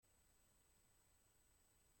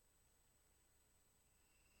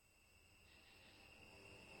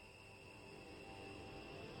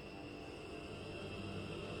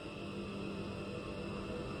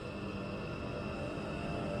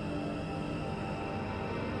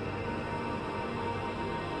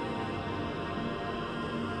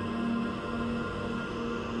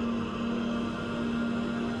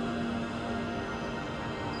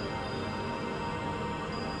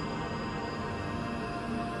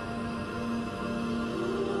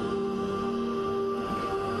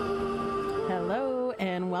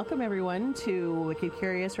welcome everyone to Wicked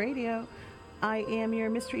Curious Radio. I am your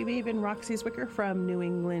mystery maven, Roxy Zwicker from New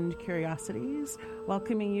England Curiosities,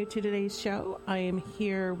 welcoming you to today's show. I am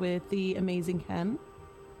here with the amazing Ken.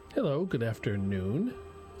 Hello, good afternoon.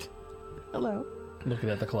 Hello. Looking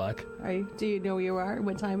at the clock. Do you know where you are?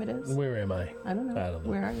 What time it is? Where am I? I don't know.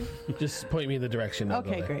 Where are you? Just point me in the direction.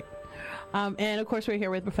 Okay, great. And of course, we're here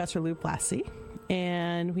with Professor Lou Blassie,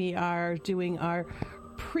 and we are doing our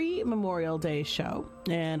pre-Memorial Day show.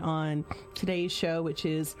 And on today's show, which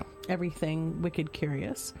is Everything Wicked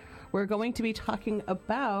Curious, we're going to be talking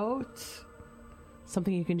about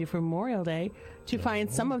something you can do for Memorial Day to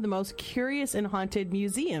find some of the most curious and haunted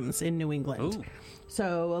museums in New England. Ooh.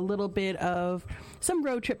 So a little bit of some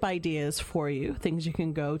road trip ideas for you, things you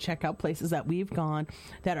can go check out, places that we've gone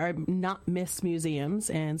that are not miss museums,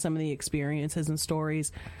 and some of the experiences and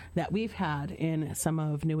stories that we've had in some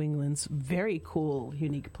of New England's very cool,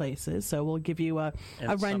 unique places. So we'll give you a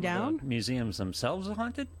rundown. Some of the museums themselves are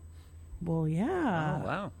haunted? Well, yeah. Oh,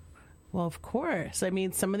 wow. Well, of course. I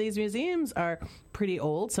mean, some of these museums are pretty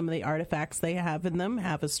old. Some of the artifacts they have in them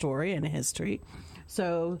have a story and a history.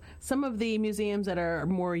 So some of the museums that are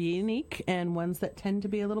more unique and ones that tend to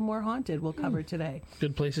be a little more haunted we'll cover today.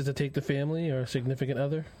 Good places to take the family or a significant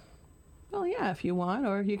other? Well, yeah, if you want.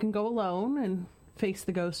 Or you can go alone and face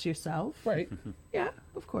the ghost yourself. Right. Yeah,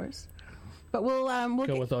 of course. But we'll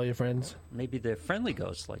go with all your friends. Maybe they're friendly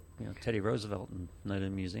ghosts, like Teddy Roosevelt and Night in the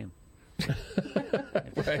Museum.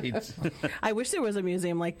 Right. I wish there was a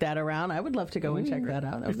museum like that around. I would love to go and check that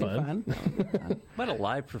out. That would be fun. What a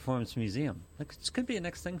live performance museum! Like, this could be a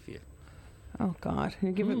next thing for you. Oh God,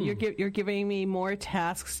 you're giving me more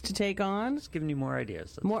tasks to take on. Just giving you more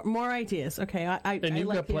ideas. More ideas. Okay, and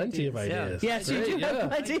you've got plenty of ideas. Yes, you do have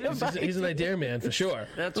plenty of ideas. He's an idea man for sure.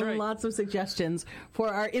 That's right. Lots of suggestions for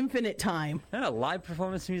our infinite time. Yeah, a live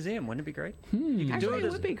performance museum. Wouldn't it be great? Actually,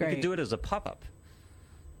 it would be great. You could do it as a pop-up.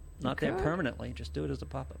 Not there permanently. Just do it as a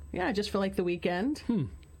pop-up. Yeah, just for like the weekend. A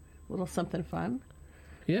little something fun.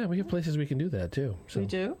 Yeah, we have places we can do that too. So we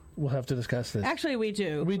do? We'll have to discuss this. Actually, we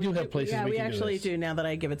do. We do have places we can do this. Yeah, we actually do now that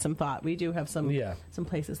I give it some thought. We do have some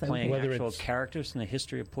places that Playing we can. actual characters in the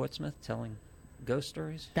history of Portsmouth, telling ghost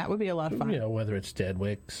stories. That would be a lot of fun. Whether it's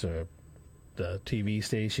Deadwicks or the TV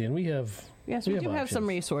station, we have. Yes, we do have some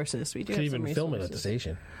resources. We do have some resources. Film it at the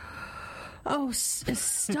station. Oh,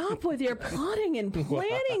 stop with your plotting and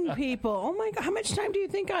planning, people. Oh, my God. How much time do you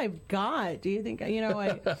think I've got? Do you think,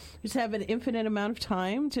 I just have an infinite amount of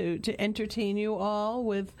time to entertain you all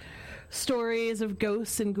with stories of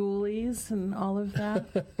ghosts and ghoulies and all of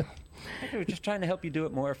that? I was just trying to help you do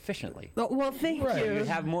it more efficiently. Oh, well, thank you. You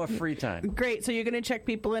have more free time. Great. So you're going to check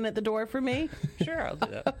people in at the door for me? Sure, I'll do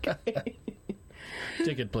that. Okay.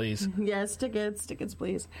 Ticket, please. Yes, tickets,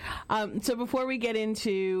 please. So before we get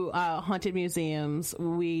into haunted museums,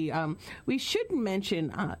 we should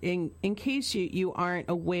mention, in case you aren't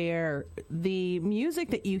aware, the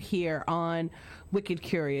music that you hear on Wicked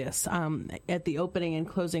Curious at the opening and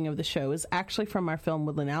closing of the show is actually from our film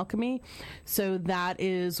Woodland Alchemy. So that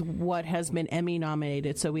is what has been Emmy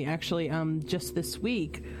nominated. So we actually just this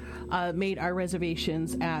week made our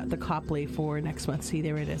reservations at the Copley for next month. See,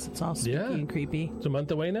 there it is. It's all spooky and creepy. It's a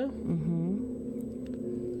month away now?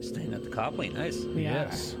 Mm-hmm. Staying at the Copley. Nice.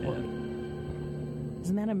 Yes. Yeah.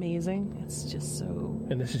 Isn't that amazing? It's just so...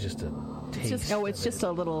 And this is just a taste. It's just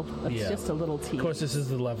a little tea. Of course, this is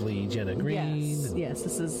the lovely Jenna Green. Yes,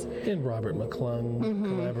 this is... And Robert McClung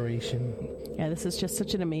collaboration. Yeah, this is just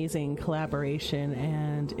such an amazing collaboration,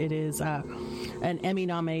 and it is an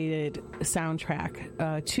Emmy-nominated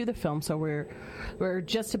soundtrack to the film. So we're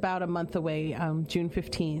just about a month away. June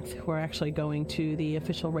 15th, we're actually going to the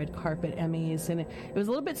official red carpet Emmys, and it was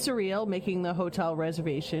a little bit surreal making the hotel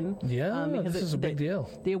reservation. Yeah, because this is a big deal.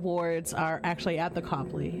 The awards are actually at the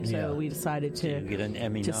Copley, so we decided to. Did you get an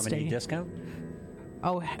Emmy nominee discount?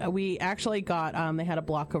 Oh, we actually got, they had a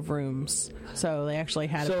block of rooms. So they actually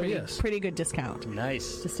had a pretty good discount.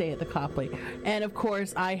 Nice. To stay at the Copley. And of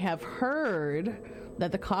course, I have heard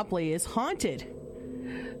that the Copley is haunted.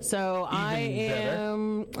 So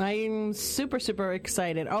I'm super, super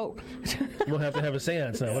excited. Oh. We'll have to have a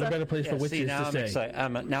seance now. What a better place for witches to stay.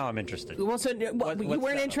 Now I'm interested. Well, so you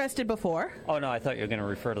weren't interested before? Oh, no, I thought you were going to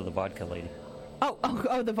refer to the vodka lady.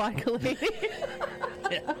 Oh, the vodka lady.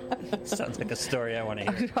 Yeah. Sounds like a story I want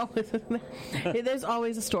to hear. There's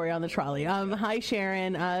always a story on the trolley. Hi,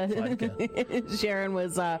 Sharon. Sharon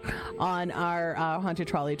was on our haunted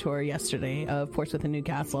trolley tour yesterday of Portsmouth and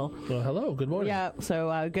Newcastle. Well, hello. Good morning. Yeah.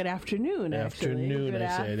 So good afternoon. Actually. Afternoon. Good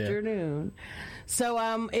afternoon. So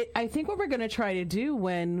I think what we're going to try to do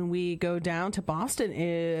when we go down to Boston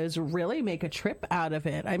is really make a trip out of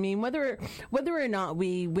it. I mean, whether or not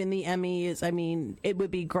we win the Emmys, I mean, it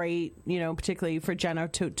would be great, particularly for Jenna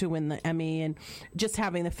to win the Emmy, and just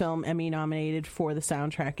having the film Emmy nominated for the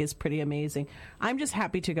soundtrack is pretty amazing. I'm just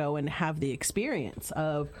happy to go and have the experience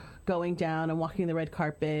of going down and walking the red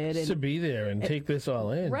carpet. And to be there and take this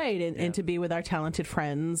all in. Right, and to be with our talented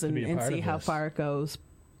friends and see how far it goes.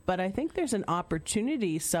 But I think there's an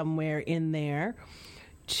opportunity somewhere in there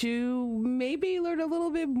to maybe learn a little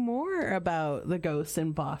bit more about the ghosts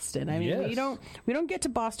in Boston. I mean, we don't get to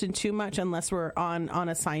Boston too much unless we're on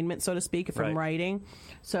assignment, so to speak, from writing.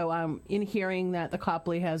 So in hearing that the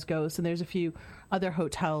Copley has ghosts, and there's a few other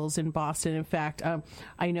hotels in Boston. In fact,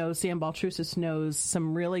 I know Sam Baltrusis knows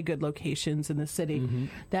some really good locations in the city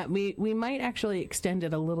that we might actually extend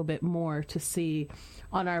it a little bit more to see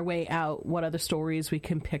on our way out what other stories we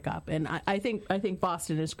can pick up. And I think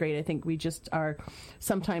Boston is great. I think we just are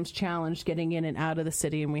sometimes challenged getting in and out of the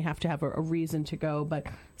city, and we have to have a reason to go. But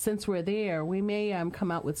since we're there, we may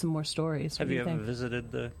come out with some more stories. Have you ever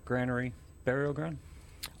visited the Granary Burial Ground?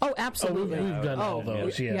 Oh, absolutely. We've done all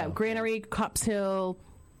those, yeah. Granary, Copp's Hill.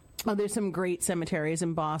 Oh, there's some great cemeteries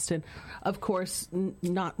in Boston. Of course,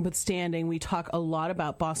 notwithstanding, we talk a lot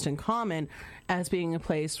about Boston Common as being a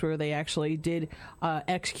place where they actually did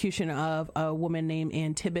execution of a woman named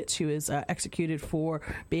Ann Tibbetts. She was executed for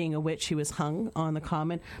being a witch. She was hung on the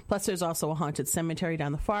Common. Plus, there's also a haunted cemetery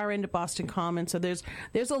down the far end of Boston Common. So there's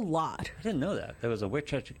a lot. I didn't know that. There was a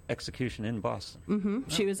witch execution in Boston. Mm-hmm. Oh.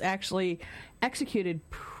 She was actually executed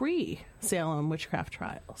pre-Salem witchcraft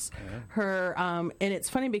trials. Her and it's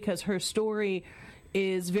funny because her story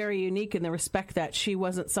is very unique in the respect that she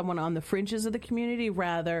wasn't someone on the fringes of the community.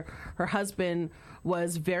 Rather, her husband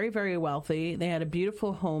was very, very wealthy. They had a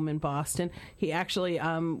beautiful home in Boston. He actually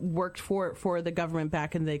worked for the government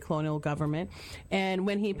back in the colonial government. And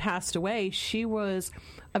when he passed away, she was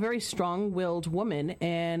a very strong-willed woman,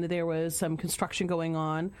 and there was some construction going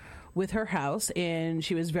on with her house, and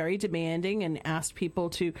she was very demanding and asked people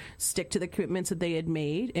to stick to the commitments that they had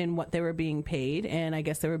made and what they were being paid, and I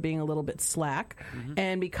guess they were being a little bit slack.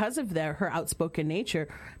 And because of her outspoken nature,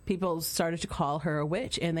 people started to call her a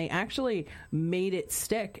witch, and they actually made it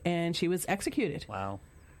stick, and she was executed. Wow.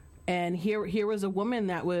 And here was a woman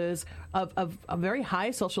that was of a very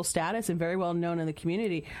high social status and very well known in the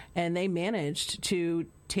community, and they managed to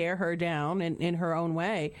tear her down in her own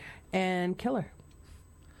way and kill her.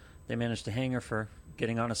 They managed to hang her for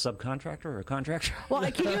getting on a subcontractor or a contractor. Well,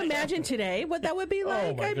 can you imagine today what that would be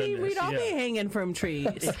like? Oh, I mean, we'd all be hanging from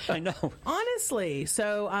trees. I know. Honestly.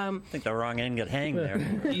 So, I think the wrong end got hanged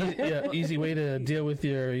there. Easy way to deal with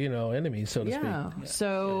your, enemies, so to speak. Yeah.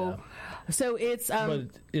 So it's but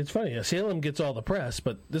it's funny. Salem gets all the press,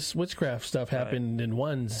 but this witchcraft stuff happened in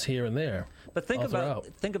ones here and there. But think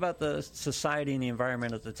about the society and the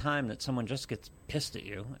environment at the time that someone just gets pissed at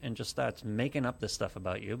you and just starts making up this stuff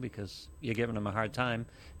about you because you're giving them a hard time,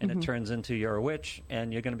 and it turns into you're a witch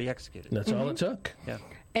and you're going to be executed. That's all it took. Yeah.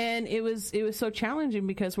 And it was so challenging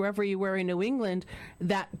because wherever you were in New England,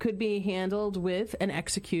 that could be handled with an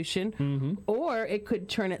execution, or it could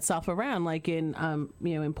turn itself around. Like in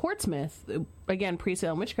in Portsmouth, again,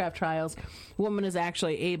 pre-Salem witchcraft trials, a woman is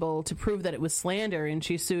actually able to prove that it was slander, and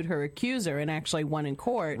she sued her accuser and actually won in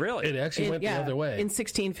court. Really? It actually went the other way in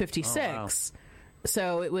 1656. Oh, wow.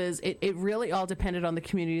 So it really all depended on the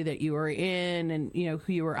community that you were in, and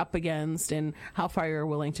who you were up against and how far you were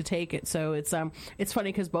willing to take it. So it's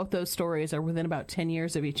funny because both those stories are within about 10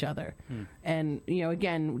 years of each other, and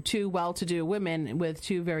again, two well-to-do women with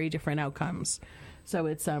two very different outcomes. So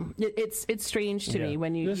it's strange to me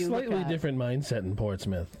when you There's look slightly at different mindset in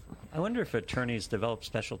Portsmouth. I wonder if attorneys develop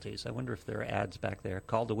specialties. I wonder if there are ads back there.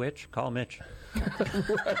 Called a witch? Call Mitch.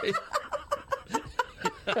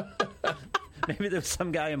 Maybe there's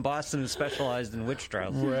some guy in Boston who specialized in witch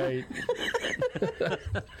trials. Right.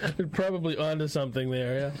 Probably onto something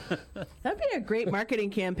there, yeah. That'd be a great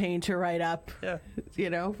marketing campaign to write up,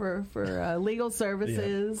 for legal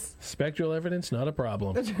services. Yeah. Spectral evidence, not a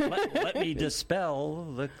problem. Let me dispel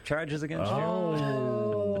the charges against you.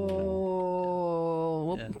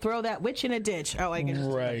 We'll throw that witch in a ditch. Oh, I can.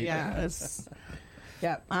 Right. Yeah.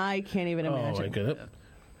 Yeah, I can't even imagine. Oh, my goodness.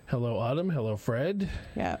 Hello, Autumn. Hello, Fred.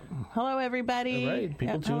 Yeah. Hello, everybody. All right,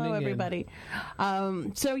 people tuning in. Hello, everybody.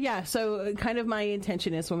 So kind of my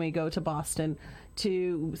intention is when we go to Boston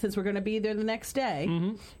since we're going to be there the next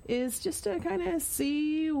day, is just to kind of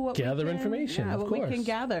see what gather information. Yeah, of what course. we can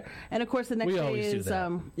gather. And of course, the next day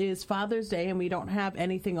is Father's Day, and we don't have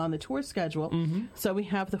anything on the tour schedule, so we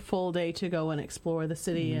have the full day to go and explore the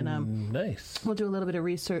city. And nice. We'll do a little bit of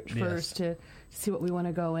research first to see what we want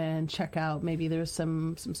to go in, check out. Maybe there's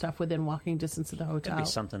some stuff within walking distance of the hotel. Could be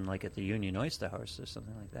something like at the Union Oyster House or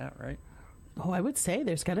something like that, right? Oh, I would say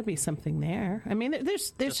there's got to be something there. I mean,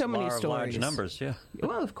 there's Just so many stories. Large numbers, yeah.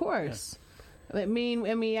 Well, of course. I mean,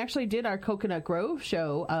 and we actually did our Coconut Grove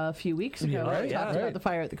show a few weeks ago. Yeah, We talked about the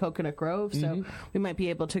fire at the Coconut Grove, so we might be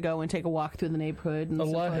able to go and take a walk through the neighborhood and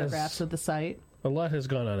some photographs of the site. A lot has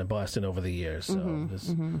gone on in Boston over the years, so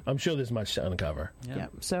I'm sure there's much to uncover. Yeah.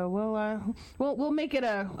 So we'll make it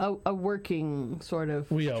a working sort of.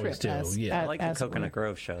 We trip always do. I like the Coconut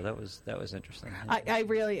Grove show. That was interesting. I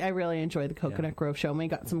really enjoyed the Coconut Grove show, and we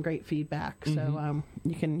got some great feedback. So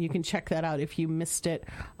you can check that out if you missed it.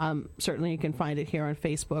 Certainly, you can find it here on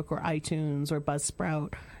Facebook or iTunes or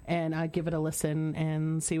Buzzsprout, and give it a listen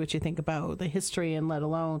and see what you think about the history and let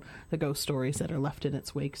alone the ghost stories that are left in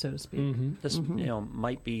its wake, so to speak. This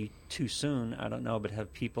might be too soon. I don't know, but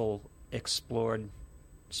have people explored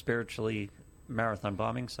spiritually marathon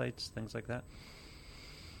bombing sites, things like that?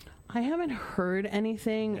 I haven't heard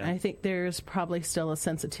anything. Yeah. I think there's probably still a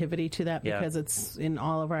sensitivity to that because it's in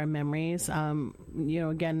all of our memories.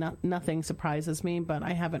 Again, nothing surprises me, but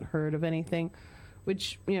I haven't heard of anything,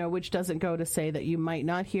 which doesn't go to say that you might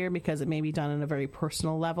not hear, because it may be done on a very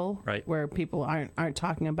personal level, right, where people aren't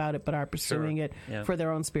talking about it but are pursuing it for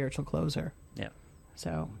their own spiritual closure. Yeah.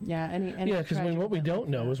 So any because what we don't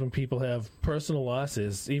know is when people have personal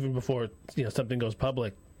losses, even before something goes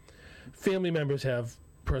public, family members have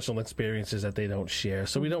personal experiences that they don't share,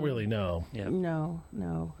 so we don't really know. Yeah.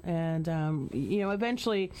 No, and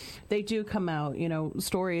eventually they do come out.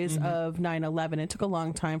 Stories of 9/11. It took a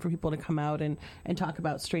long time for people to come out and talk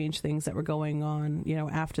about strange things that were going on.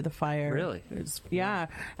 After the fire. Really?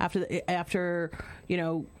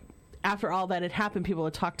 After all that had happened, people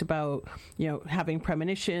had talked about, having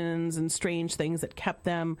premonitions and strange things that kept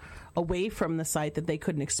them away from the site that they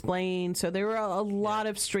couldn't explain. So there were a lot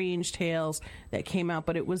of strange tales that came out,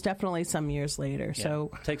 but it was definitely some years later. Yeah. So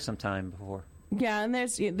it takes some time before. Yeah, and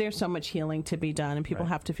there's so much healing to be done, and people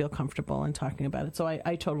have to feel comfortable in talking about it. So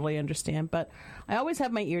I totally understand, but I always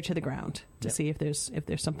have my ear to the ground to see if there's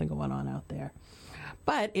something going on out there.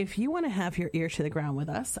 But if you want to have your ear to the ground with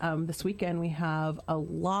us, this weekend we have a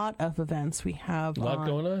lot of events. We have a lot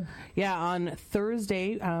going on. Yeah, on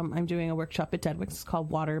Thursday I'm doing a workshop at Deadwick's. It's called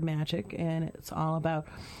Water Magic, and it's all about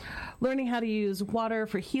learning how to use water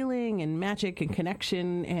for healing and magic and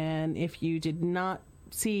connection. And if you did not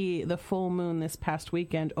see the full moon this past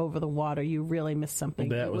weekend over the water, you really missed something.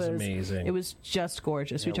 That was amazing. It was just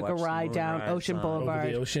gorgeous. We took a ride down Ocean Boulevard.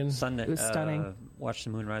 Over the ocean. Sunday, it was stunning. Watched the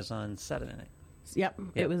moonrise on Saturday night. Yep.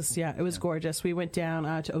 It was gorgeous. We went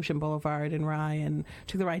down to Ocean Boulevard in Rye and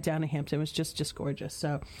took the ride down to Hampton. It was just gorgeous.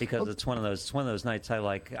 So because it's one of those nights I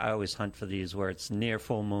like. I always hunt for these where it's near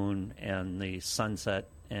full moon and the sunset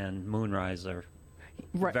and moonrise are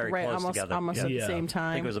very close together. Almost at the same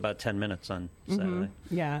time. I think it was about 10 minutes on Saturday.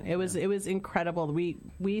 Yeah, it was incredible.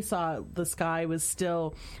 We saw the sky was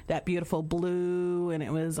still that beautiful blue, and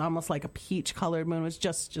it was almost like a peach colored moon. It was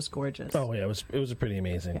just gorgeous. Oh yeah, it was pretty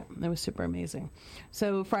amazing. Yeah, it was super amazing.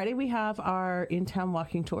 So Friday we have our in-town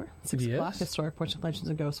walking tour, 6 o'clock, Historic Portland Legends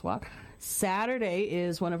and Ghost Walk. Saturday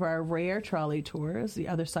is one of our rare trolley tours, The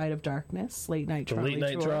Other Side of Darkness, late night trolley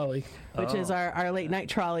tour, which is our late night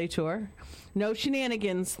trolley tour. No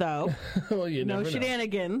shenanigans, though. Well, you never know.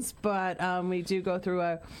 Shenanigans, but we do go through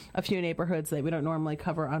a few neighborhoods that we don't normally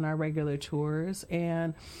cover on our regular tours.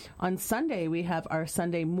 And on Sunday, we have our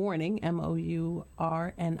Sunday morning, MOURNIG.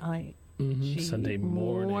 Sunday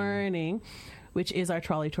morning. Which is our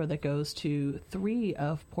trolley tour that goes to 3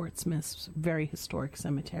 of Portsmouth's very historic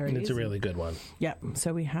cemeteries. And it's a really good one. Yep.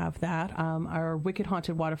 So we have that. Our Wicked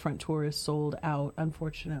Haunted Waterfront tour is sold out,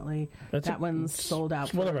 unfortunately. That one's sold out.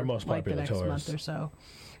 It's one of our most popular the next month or so.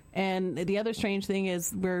 And the other strange thing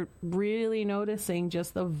is we're really noticing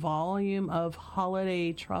just the volume of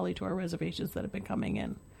holiday trolley tour reservations that have been coming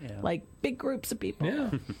in. Yeah. Like big groups of people. Yeah,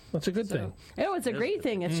 that's a good thing. It's a great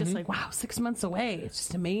thing. It's just like, wow, 6 months away. It's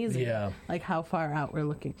just amazing. Yeah. Like how far out we're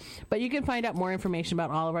looking. But you can find out more information about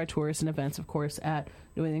all of our tours and events, of course, at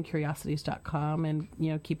NewEnglandCuriosities.com. And,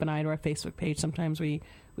 keep an eye to our Facebook page. Sometimes we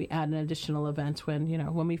add an additional event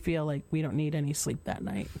when we feel like we don't need any sleep that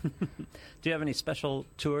night. Do you have any special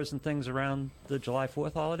tours and things around the July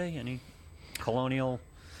 4th holiday? Any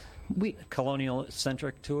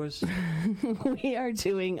colonial-centric tours? We are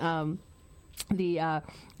doing the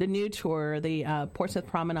new tour, the Portsmouth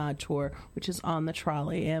Promenade tour, which is on the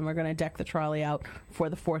trolley, and we're going to deck the trolley out for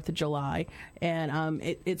the 4th of July. And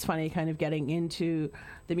it's funny kind of getting into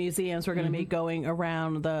the museums. We're going to be going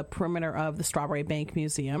around the perimeter of the Strawberry Bank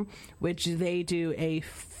Museum, which they do a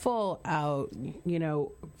full out,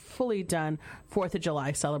 fully done 4th of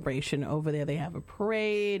July celebration over there. They have a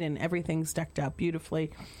parade and everything's decked out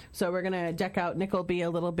beautifully. So we're going to deck out Nickleby a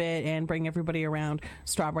little bit and bring everybody around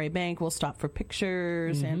Strawberry Bank. We'll stop for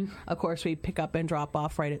pictures. And of course we pick up and drop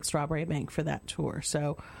off right at Strawberry Bank for that tour.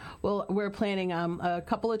 So we're planning a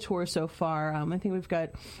couple of tours so far. I think we've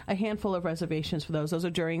got a handful of reservations for those. Those are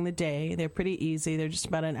during the day. They're pretty easy. They're just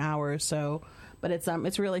about an hour or so. But it's a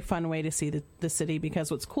really fun way to see the city, because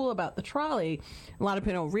what's cool about the trolley, a lot of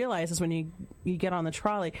people don't realize, is when you get on the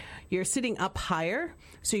trolley, you're sitting up higher,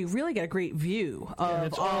 so you really get a great view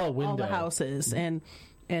of all the houses and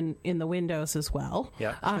in the windows as well.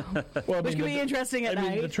 Yeah. Which can be interesting at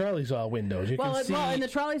night. The trolley's all windows. You can see, and the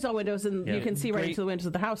trolley's all windows, and you can see right into the windows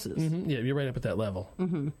of the houses. Yeah, you're right up at that level.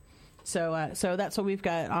 So that's what we've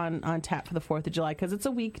got on tap for the 4th of July, because it's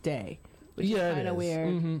a weekday. Which is kind of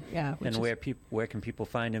weird. Yeah. And where can people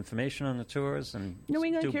find information on the tours? And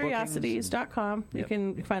NewEnglandCuriosities.com. You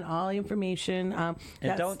can find all the information. And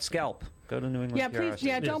don't scalp. Go to New England Curiosities. Please.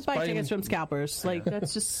 Yeah, don't buy tickets from scalpers. Like,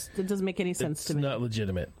 that's just, it doesn't make any sense to me. It's not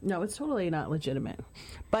legitimate. No, it's totally not legitimate.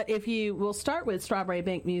 But we'll start with Strawberry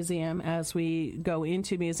Bank Museum as we go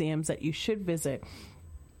into museums that you should visit.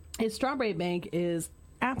 Strawberry Bank is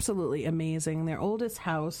absolutely amazing. Their oldest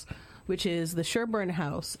house, which is the Sherburne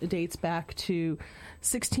House, dates back to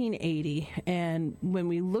 1680. And when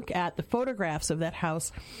we look at the photographs of that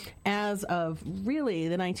house as of really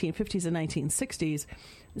the 1950s and 1960s,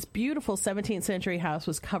 this beautiful 17th century house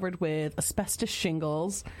was covered with asbestos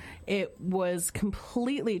shingles. It was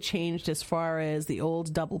completely changed as far as the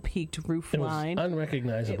old double-peaked roof line. It was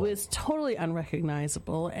unrecognizable. It was totally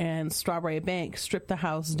unrecognizable, and Strawberry Bank stripped the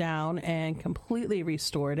house down and completely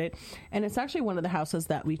restored it. And it's actually one of the houses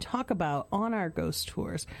that we talk about on our ghost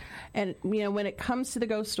tours. And, when it comes to the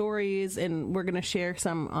ghost stories, and we're going to share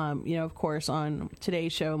some, of course, on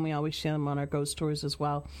today's show, and we always share them on our ghost tours as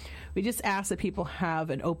well. We just ask that people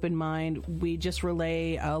have an open mind. We just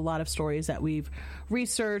relay a lot of stories that we've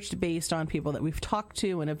researched based on people that we've talked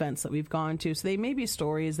to and events that we've gone to. So they may be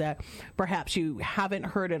stories that perhaps you haven't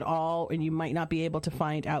heard at all, and you might not be able to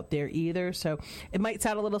find out there either. So it might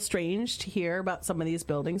sound a little strange to hear about some of these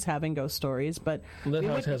buildings having ghost stories, but that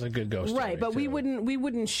house has a good ghost story, right? But too. we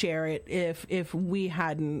wouldn't share it if we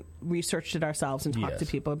hadn't researched it ourselves and talked to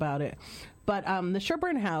people about it. But the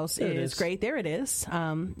Sherburne House is great. There it is.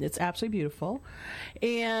 It's absolutely beautiful.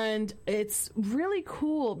 And it's really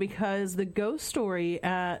cool because the ghost story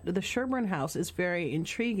at the Sherburne House is very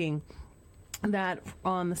intriguing. That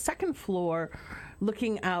on the second floor,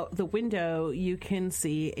 looking out the window, you can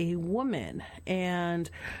see a woman. And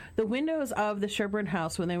the windows of the Sherburne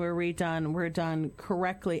House, when they were done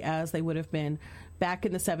correctly as they would have been back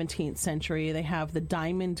in the 17th century. They have the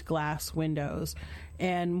diamond glass windows.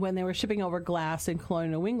 And when they were shipping over glass in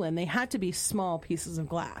colonial New England, they had to be small pieces of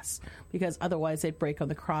glass because otherwise they'd break on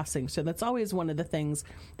the crossing. So that's always one of the things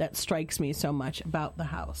that strikes me so much about the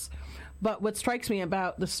house. But what strikes me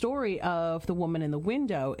about the story of the woman in the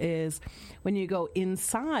window is when you go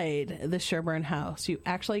inside the Sherburne House, you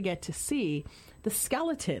actually get to see the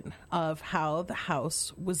skeleton of how the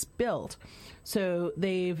house was built. So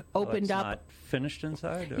they've opened up. Not finished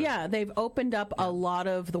inside? Or? Yeah, they've opened up a lot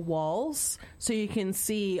of the walls so you can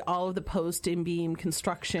see all of the post and beam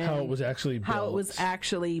construction. How it was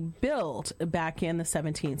actually built. Back in the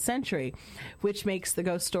 17th century, which makes the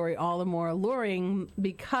ghost story all the more alluring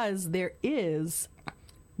because there is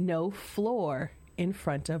no floor in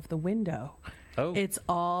front of the window. Oh. It's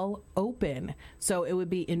all open. So it would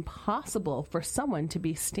be impossible for someone to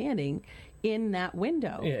be standing in that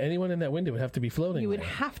window. Yeah, anyone in that window would have to be floating. You would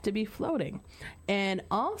have to be floating. And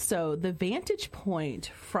also the vantage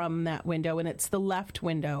point from that window, and it's the left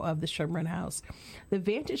window of the Sherburne House, the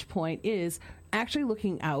vantage point is actually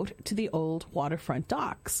looking out to the old waterfront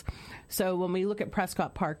docks. So when we look at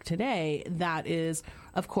Prescott Park today, that is,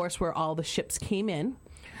 of course, where all the ships came in.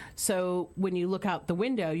 So when you look out the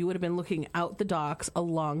window, you would have been looking out the docks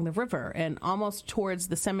along the river and almost towards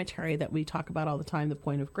the cemetery that we talk about all the time, the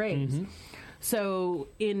Point of Graves. Mm-hmm. So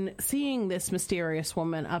in seeing this mysterious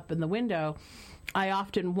woman up in the window, I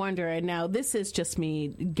often wonder, and now this is just me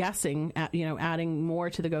guessing, adding more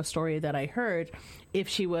to the ghost story that I heard, if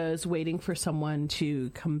she was waiting for someone to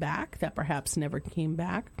come back that perhaps never came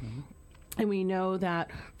back. Mm-hmm. And we know that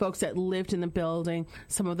folks that lived in the building,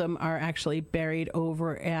 some of them are actually buried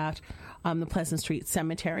over at the Pleasant Street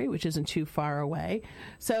Cemetery, which isn't too far away.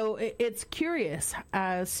 So it's curious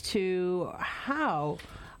as to how,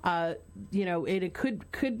 it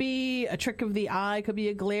could be a trick of the eye, could be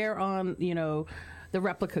a glare on, the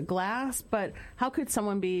replica glass, but how could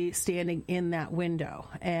someone be standing in that window?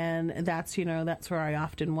 And that's where I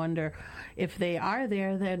often wonder, if they are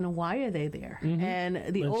there, then why are they there? Mm-hmm.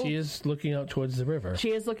 And she is looking out towards the river.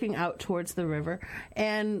 She is looking out towards the river.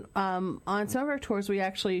 And on some of our tours, we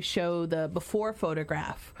actually show the before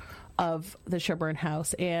photograph of the Sherburne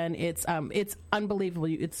House, and it's unbelievable.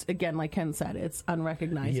 It's, again, like Ken said, it's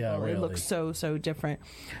unrecognizable. Yeah, really. It looks so different.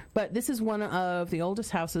 But this is one of the oldest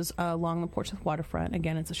houses along the Portsmouth waterfront.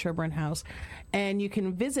 Again, it's a Sherburne House, and you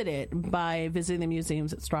can visit it by visiting the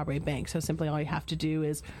museums at Strawberry Bank. So simply all you have to do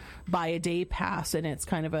is buy a day pass, and it's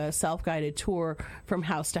kind of a self-guided tour from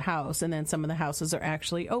house to house. And then some of the houses are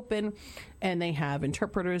actually open, and they have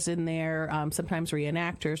interpreters in there, sometimes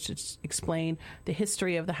reenactors to explain the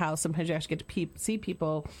history of the house. Sometimes you actually get to see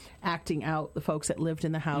people acting out the folks that lived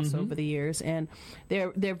in the house over the years, and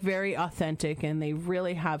they're very authentic, and they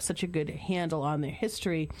really have such a good handle on their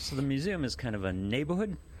history. So the museum is kind of a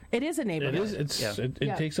neighborhood? It is a neighborhood. It is.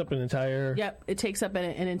 It takes up an entire... Yep, it takes up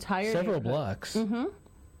an entire several blocks. Mm-hmm.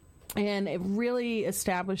 And it really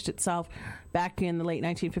established itself back in the late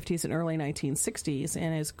 1950s and early 1960s,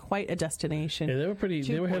 and is quite a destination. Yeah,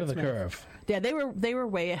 they were ahead of the curve. Yeah, they were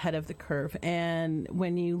way ahead of the curve. And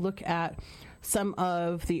when you look at some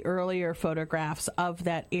of the earlier photographs of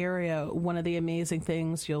that area, one of the amazing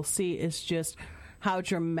things you'll see is just how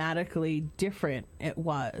dramatically different it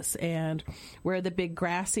was. And where the big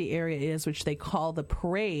grassy area is, which they call the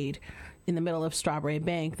parade, in the middle of Strawberry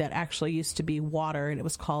Bank, that actually used to be water, and it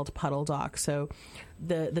was called Puddle Dock. So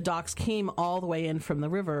the docks came all the way in from the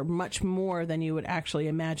river, much more than you would actually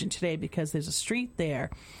imagine today, because there's a street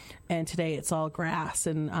there, and today it's all grass.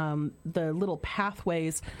 And the little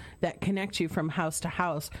pathways that connect you from house to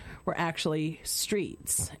house were actually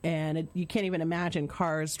streets, and you can't even imagine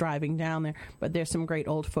cars driving down there, but there's some great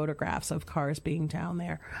old photographs of cars being down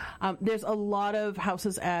there. There's a lot of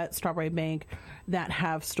houses at Strawberry Bank that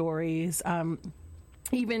have stories.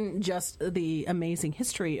 Even just the amazing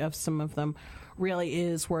history of some of them really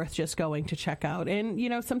is worth just going to check out.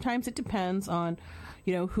 And, sometimes it depends on,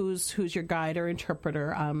 who's your guide or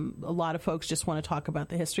interpreter. A lot of folks just want to talk about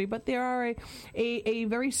the history, but there are a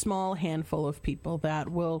very small handful of people that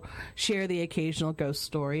will share the occasional ghost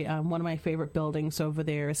story. One of my favorite buildings over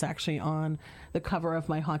there is actually on the cover of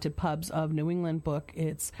my Haunted Pubs of New England book.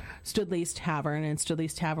 It's Studley's Tavern, and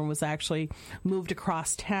Studley's Tavern was actually moved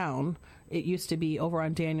across town. It used to be over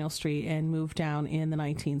on Daniel Street and moved down in the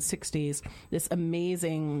 1960s. This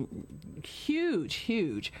amazing,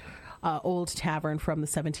 huge old tavern from the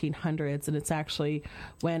 1700s, and it's actually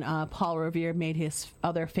when Paul Revere made his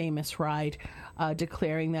other famous ride,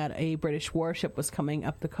 declaring that a British warship was coming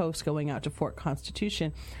up the coast going out to Fort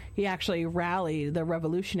Constitution. He actually rallied the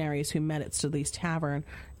revolutionaries who met at Studley's Tavern,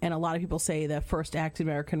 and a lot of people say the first active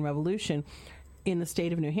American Revolution in the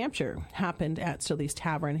state of New Hampshire happened at Studley's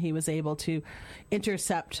Tavern. He was able to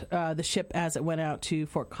intercept the ship as it went out to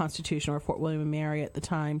Fort Constitution, or Fort William and Mary at the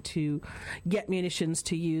time, to get munitions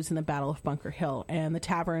to use in the Battle of Bunker Hill. And the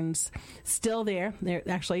tavern's still there. They're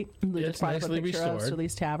actually it's nicely restored. Of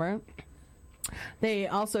Studley's Tavern. They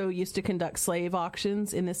also used to conduct slave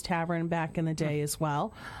auctions in this tavern back in the day as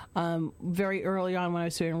well. Very early on, when I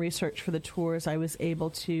was doing research for the tours, I was able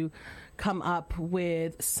to come up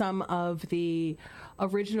with some of the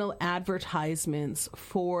original advertisements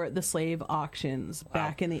for the slave auctions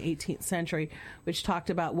back in the 18th century, which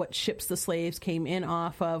talked about what ships the slaves came in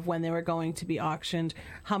off of, when they were going to be auctioned,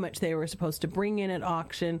 how much they were supposed to bring in at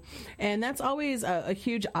auction. And that's always a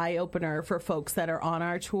huge eye-opener for folks that are on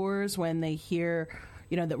our tours when they hear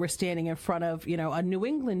that we're standing in front of, a New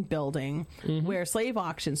England building where slave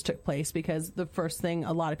auctions took place, because the first thing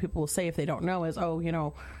a lot of people will say if they don't know is,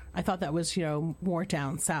 I thought that was, more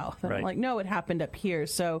down south. And right. I'm like, no, it happened up here.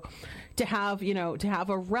 So to have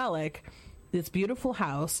a relic, this beautiful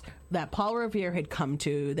house that Paul Revere had come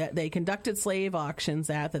to, that they conducted slave auctions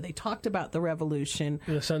at, that they talked about the Revolution.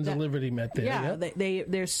 The Sons of Liberty met there. Yeah,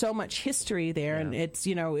 there's so much history there, and it's,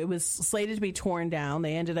 it was slated to be torn down.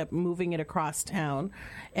 They ended up moving it across town,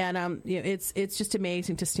 and it's just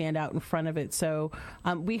amazing to stand out in front of it. So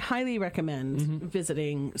we highly recommend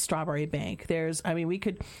visiting Strawberry Bank. We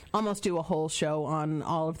could almost do a whole show on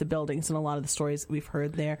all of the buildings and a lot of the stories that we've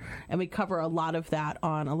heard there, and we cover a lot of that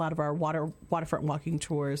on a lot of our waterfront walking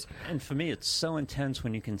tours. And for me, it's so intense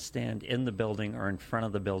when you can stand in the building or in front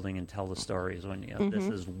of the building and tell the stories when this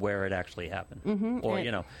is where it actually happened. Or,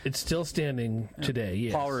 It's still standing today,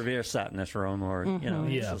 yes. Paul Revere sat in this room, or,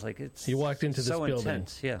 it's just like, it's You walked into this so building.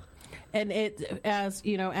 intense, yeah. And it, as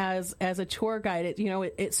you know, as a tour guide,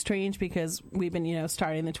 it's strange because we've been,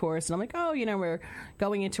 starting the tours, and I'm like, we're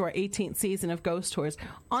going into our 18th season of Ghost Tours.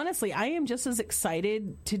 Honestly, I am just as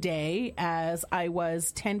excited today as I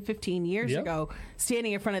was 10, 15 years ago,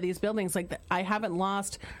 standing in front of these buildings. Like, I haven't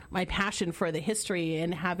lost my passion for the history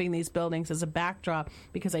and having these buildings as a backdrop,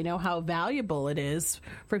 because I know how valuable it is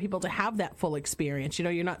for people to have that full experience.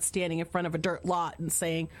 You're not standing in front of a dirt lot and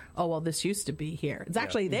saying, oh, well, this used to be here. It's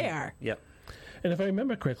actually there. Yep. And if I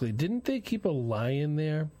remember correctly, didn't they keep a lion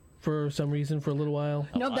there for some reason for a little while?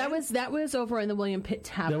 No, that was over in the William Pitt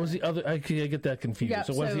Tavern. That was the other. I get that confused. Yeah,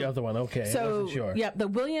 so what's the other one? Okay, I wasn't sure. Yeah, the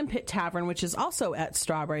William Pitt Tavern, which is also at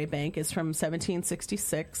Strawberry Bank, is from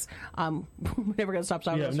 1766. We're never going to stop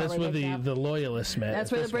talking about and that's Strawberry where Bank the loyalists met.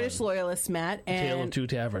 That's where the British loyalists met. And, Tale of Two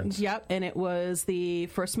Taverns. Yep, and it was the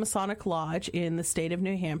first Masonic lodge in the state of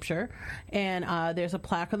New Hampshire. And there's a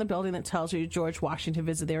plaque on the building that tells you George Washington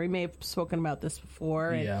visited there. We may have spoken about this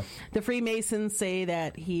before. And Yeah. The Freemasons say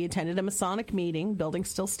that he attended a Masonic meeting, building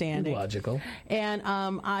still standing. Logical. And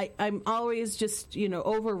I'm always just,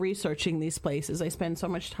 over researching these places. I spend so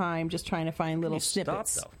much time just trying to find little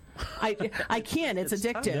snippets. Stop, I can. It's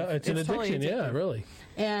addictive. Yeah, it's an totally addiction. Yeah, addictive. really.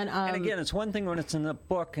 And again, it's one thing when it's in a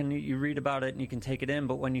book and you read about it and you can take it in,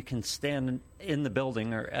 but when you can stand in the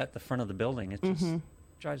building or at the front of the building, it just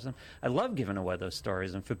drives them. I love giving away those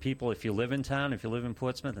stories, and for people, if you live in town, if you live in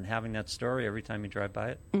Portsmouth, and having that story every time you drive by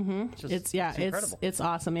it, it's incredible. It's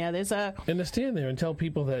awesome. Yeah, there's a And to stand there and tell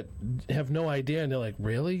people that have no idea, and they're like,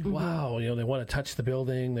 really? Wow. They want to touch the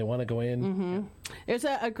building. They want to go in. There's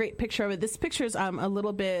a great picture of it. This picture is a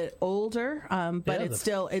little bit older, but it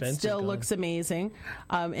still looks amazing.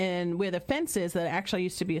 And where the fence is, that actually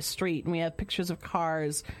used to be a street, and we have pictures of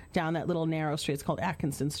cars down that little narrow street. It's called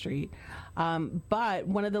Atkinson Street. But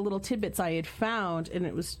one of the little tidbits I had found, and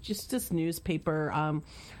it was just this newspaper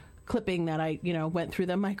clipping that I went through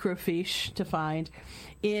the microfiche to find.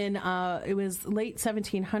 It was late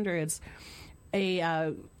 1700s.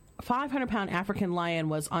 A 500-pound African lion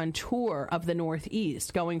was on tour of the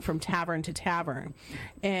Northeast, going from tavern to tavern,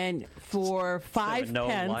 and for 5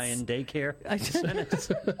 pence, lion daycare.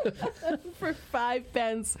 For 5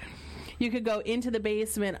 pence, you could go into the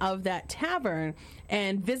basement of that tavern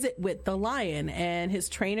and visit with the lion, and his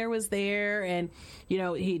trainer was there, and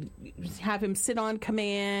he'd have him sit on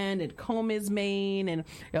command and comb his mane, and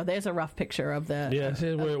there's a rough picture of the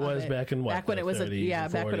where it was back in back when it was a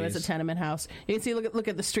 30s back when it was a tenement house. You can see look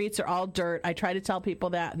at the streets are all dirt. I try to tell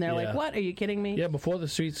people that, and they're like, "What? Are you kidding me?" Yeah, before the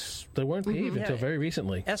streets they weren't paved until very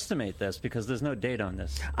recently. Estimate this because there's no date on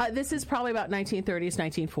this. This is probably about 1930s,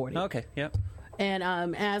 1940. Okay, yep. And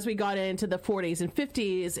as we got into the 40s and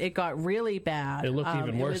 50s, it got really bad. It looked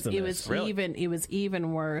even worse than this. It was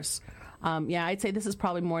even worse. I'd say this is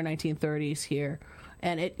probably more 1930s here.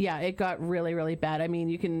 And it got really, really bad. I mean,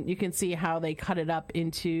 you can see how they cut it up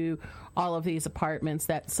into all of these apartments.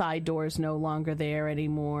 That side door is no longer there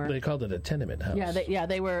anymore. They called it a tenement house.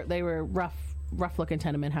 They were rough looking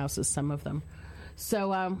tenement houses, some of them.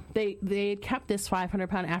 So they kept this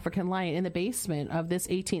 500-pound African lion in the basement of this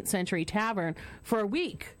 18th century tavern for a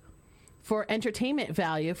week for entertainment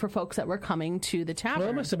value for folks that were coming to the tavern. Well,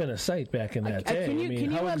 it must have been a sight back in that day.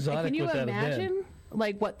 How exotic would that have been? Can you imagine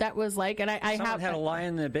like what that was like? And I Someone had a lion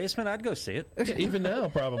in the basement, I'd go see it. Even now,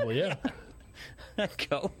 probably, yeah. I'd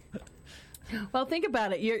go. Well, think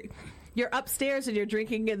about it. You're upstairs and you're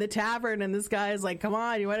drinking in the tavern, and this guy is like, "Come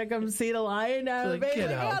on, you want to come see the lion?" Like,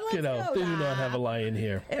 get out. They do not have a lion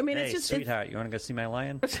here. I mean, hey, it's just sweetheart, you want to go see my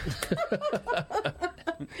lion? It's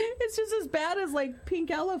just as bad as like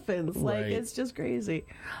pink elephants. Like Right. it's just crazy.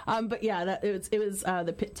 But yeah, it was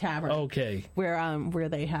the Pitt Tavern. Okay. Where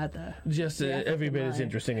they had the every bit as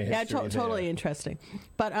interesting a history. Yeah, totally interesting.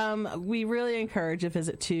 But we really encourage a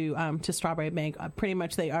visit to Strawberry Bank. Pretty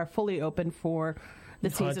much they are fully open for the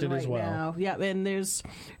season right now. Yeah, and there's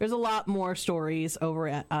a lot more stories over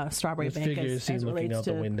at Strawberry With Bank figures as looking relates out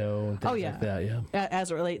to the window and things like that. Yeah, as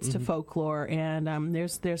it relates to folklore, and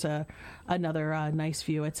there's another nice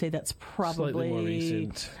view. I'd say that's probably Slightly more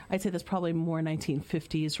recent. I'd say that's probably more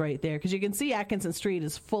 1950s right there, because you can see Atkinson Street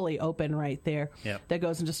is fully open right there. Yep. That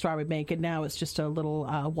goes into Strawberry Bank, and now it's just a little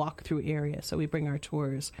walk-through area. So we bring our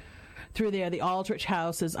tours through there. The Aldrich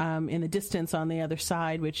House is in the distance on the other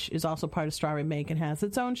side, which is also part of Strawberry Bank and has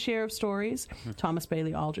its own share of stories. Thomas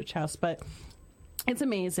Bailey Aldrich House. But It's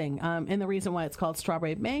amazing. And the reason why it's called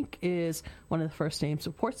Strawberry Bank is one of the first names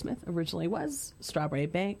of Portsmouth originally was Strawberry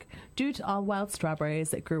Bank, due to all wild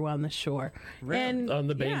strawberries that grew on the shore. Really? And On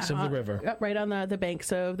the banks of the river. Right on the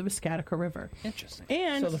banks of the Piscataqua River. Interesting.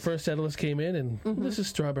 And So the first settlers came in, and this is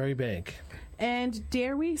Strawberry Bank. And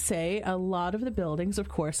dare we say, a lot of the buildings, of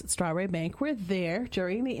course, at Strawberry Bank were there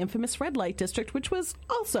during the infamous red light district, which was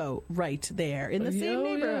also right there in the same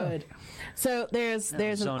neighborhood. So there's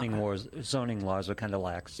zoning laws are kind of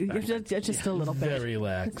lax. just a little bit, Very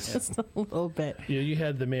lax. just a little bit. You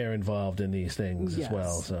had the mayor involved in these things Yes. as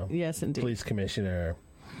well. So Yes, indeed. police commissioner.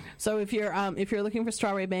 So if you're looking for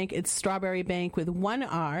Strawberry Bank, it's Strawberry Bank with one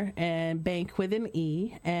R and Bank with an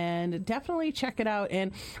E, and definitely check it out.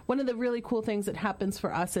 And one of the really cool things that happens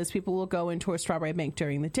for us is people will go and tour Strawberry Bank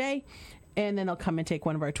during the day, and then they'll come and take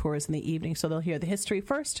one of our tours in the evening. So they'll hear the history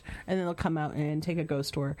first, and then they'll come out and take a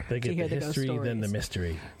ghost tour. They to get hear the history, ghost then the stories.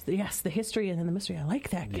 mystery. Yes, the history and then the mystery. I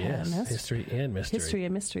like that, Ken. Yes, That's- history and mystery. History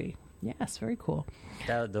and mystery. Yes, very cool.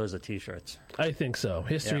 Those are T-shirts. I think so.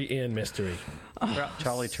 History and mystery.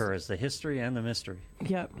 Charlie Tours, the history and the mystery.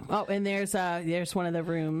 Yep. Oh, and there's one of the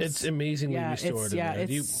rooms. It's amazingly restored.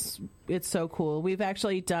 It's so cool. We've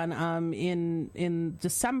actually done in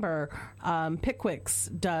December. Pickwick's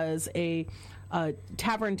does a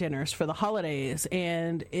tavern dinners for the holidays,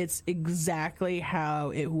 and it's exactly how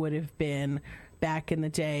it would have been back in the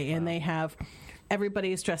day. And they have.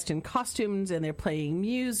 Everybody is dressed in costumes, and they're playing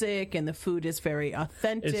music, and the food is very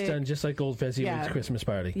authentic. It's done just like Old Fezziwig's Christmas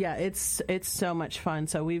party. Yeah, it's so much fun.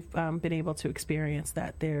 So we've been able to experience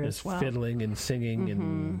that there There's as well. fiddling and singing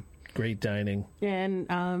and great dining. And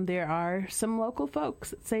there are some local folks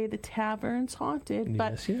that say the tavern's haunted.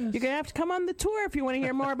 But Yes. you're going to have to come on the tour if you want to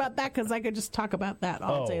hear more about that, because I could just talk about that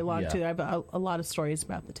all day long, too. I have a lot of stories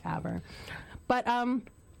about the tavern. But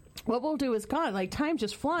what we'll do is, God, like, time's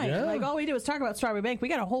just flying. Yeah. Like, all we do is talk about Strawberry Bank. We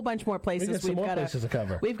got a whole bunch more places We got some more places to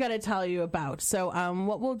cover. We've got to tell you about. So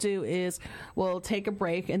what we'll do is we'll take a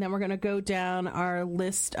break, and then we're going to go down our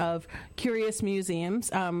list of curious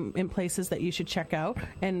museums in places that you should check out.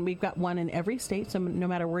 And we've got one in every state, so no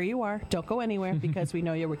matter where you are, don't go anywhere, because we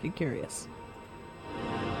know you're wicked curious.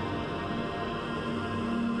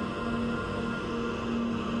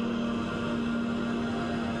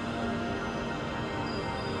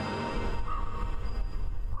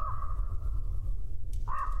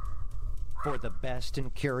 For the best in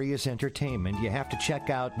curious entertainment, you have to check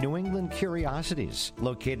out New England Curiosities,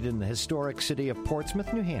 located in the historic city of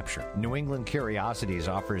Portsmouth, New Hampshire. New England Curiosities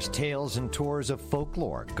offers tales and tours of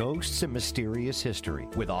folklore, ghosts, and mysterious history,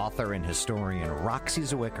 with author and historian Roxy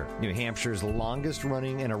Zwicker, New Hampshire's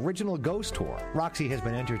longest-running and original ghost tour. Roxy has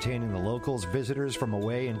been entertaining the locals, visitors from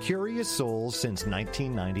away, and curious souls since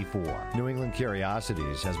 1994. New England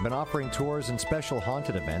Curiosities has been offering tours and special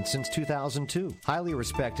haunted events since 2002. Highly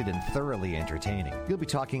respected and thoroughly entertaining. You'll be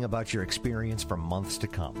talking about your experience for months to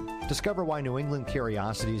come. Discover why New England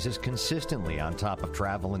Curiosities is consistently on top of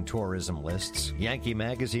travel and tourism lists. Yankee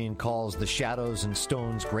Magazine calls the Shadows and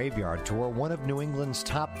Stones Graveyard Tour one of New England's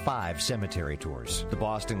top 5 cemetery tours. The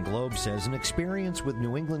Boston Globe says an experience with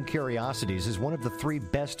New England Curiosities is one of the 3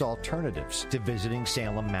 best alternatives to visiting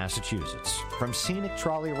Salem, Massachusetts. From scenic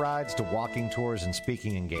trolley rides to walking tours and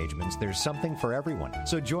speaking engagements, there's something for everyone.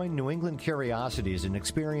 So join New England Curiosities and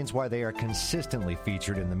experience why they are consistently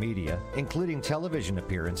featured in the media, including television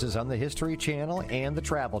appearances on the History Channel and the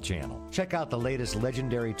Travel Channel. Check out the latest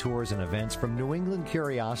legendary tours and events from New England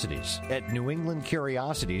Curiosities at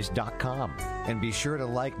newenglandcuriosities.com. And be sure to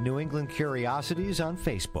like New England Curiosities on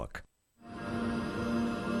Facebook.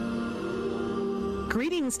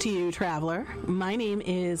 Greetings to you, traveler. My name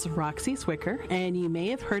is Roxy Zwicker, and you may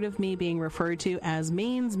have heard of me being referred to as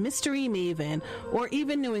Maine's Mystery Maven, or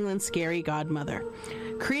even New England's Scary Godmother.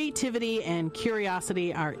 Creativity and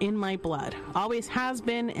curiosity are in my blood, always has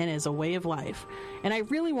been and is a way of life, and I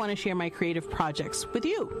really want to share my creative projects with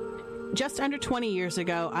you. Just under 20 years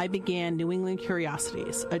ago, I began New England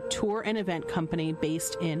Curiosities, a tour and event company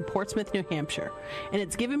based in Portsmouth, New Hampshire, and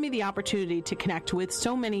it's given me the opportunity to connect with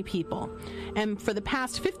so many people. And for the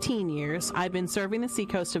past 15 years, I've been serving the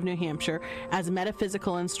seacoast of New Hampshire as a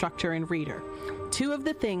metaphysical instructor and reader. 2 of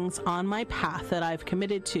the things on my path that I've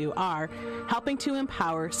committed to are helping to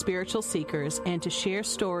empower spiritual seekers and to share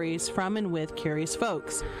stories from and with curious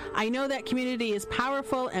folks. I know that community is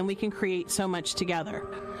powerful and we can create so much together.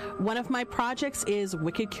 One of my projects is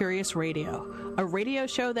Wicked Curious Radio, a radio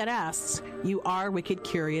show that asks, "You are wicked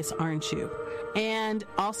curious, aren't you?" And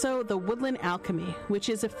also The Woodland Alchemy, which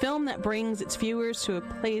is a film that brings its viewers to a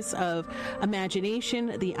place of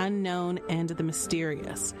imagination, the unknown, and the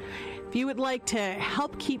mysterious. If you would like to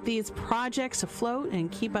help keep these projects afloat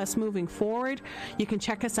and keep us moving forward, you can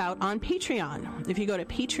check us out on Patreon. If you go to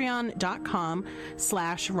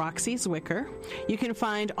patreon.com/Roxy Zwicker, you can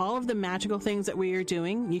find all of the magical things that we are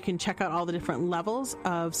doing. You can check out all the different levels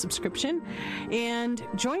of subscription and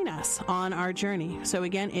join us on our journey. So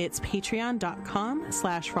again, it's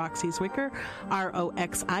patreon.com/Roxy Zwicker,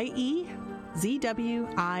 ROXIEZWICKER.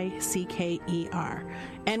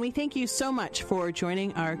 And we thank you so much for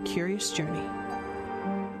joining our curious journey.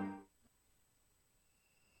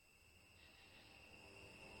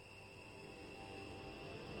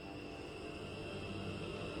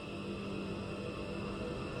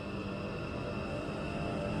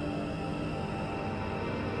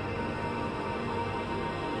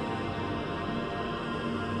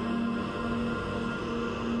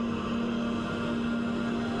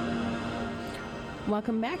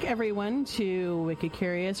 Welcome back, everyone, to Wicked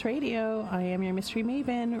Curious Radio. I am your mystery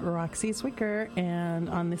maven, Roxy Zwicker, and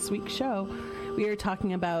on this week's show, we are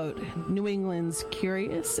talking about New England's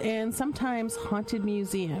curious and sometimes haunted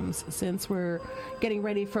museums. Since we're getting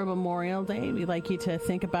ready for Memorial Day, we'd like you to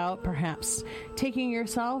think about perhaps taking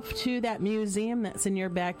yourself to that museum that's in your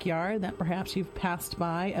backyard that perhaps you've passed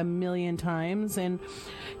by a million times and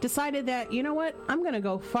decided that, you know what, I'm going to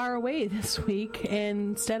go far away this week,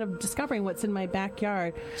 and instead of discovering what's in my backyard.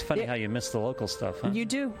 It's funny how you miss the local stuff, huh? You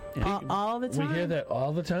do. All the time. We hear that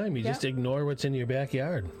all the time. You just ignore what's in your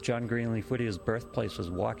backyard. John Greenleaf Whittier's birthplace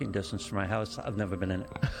was walking distance from my house. I've never been in it.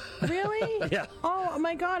 Really? Yeah. Oh,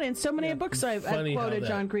 my God. In so many books I've quoted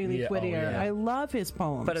John Greenleaf Whittier. I love his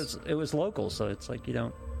poems. But it was local, so it's like you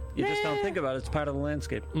just don't think about it. It's part of the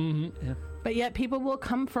landscape. Mm-hmm. Yeah. But yet people will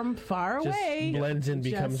come from far away. Blends in,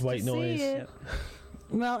 becomes white noise. Yeah.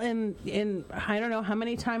 Well, and I don't know how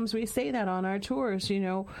many times we say that on our tours. You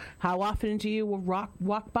know, how often do you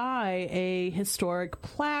walk by a historic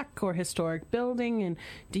plaque or historic building, and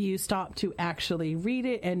do you stop to actually read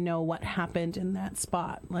it and know what happened in that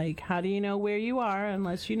spot? Like, how do you know where you are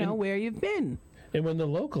unless you know where you've been? And when the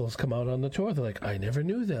locals come out on the tour, they're like, I never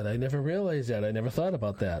knew that. I never realized that. I never thought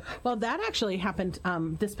about that. Well, that actually happened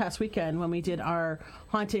this past weekend when we did our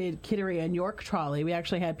haunted Kittery and York trolley. We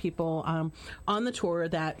actually had people on the tour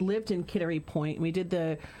that lived in Kittery Point. We did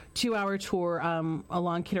the 2-hour tour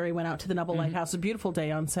along Kittery, went out to the Nubble Lighthouse. A beautiful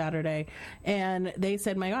day on Saturday. And they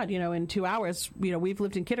said, my God, in 2 hours, we've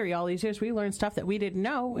lived in Kittery all these years. We learned stuff that we didn't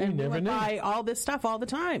know. And we went by all this stuff all the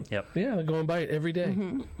time. Yep. Yeah, they're going by it every day.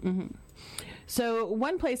 Mm-hmm. Mm-hmm. So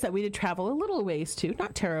one place that we did travel a little ways to,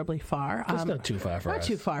 not terribly far. It's not too far from us. Not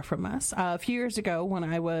too far from us. A few years ago,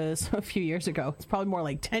 it's probably more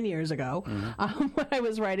like 10 years ago, when I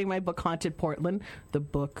was writing my book, Haunted Portland, the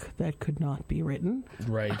book that could not be written.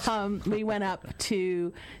 Right. We went up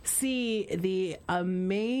to see the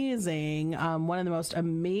amazing, one of the most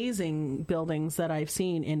amazing buildings that I've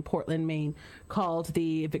seen in Portland, Maine, called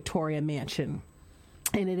the Victoria Mansion.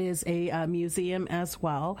 And it is a museum as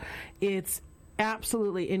well. It's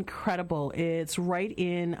absolutely incredible. It's right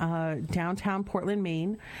in downtown Portland,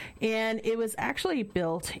 Maine, and it was actually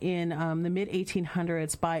built in the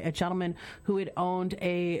mid-1800s by a gentleman who had owned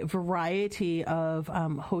a variety of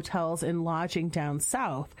hotels and lodging down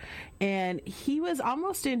south. And he was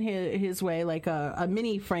almost in his way like a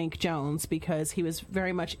mini Frank Jones, because he was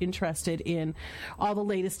very much interested in all the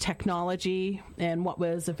latest technology and what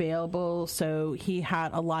was available. So he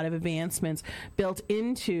had a lot of advancements built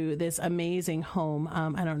into this amazing home.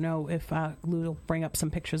 I don't know if Lou will bring up some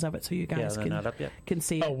pictures of it so you guys can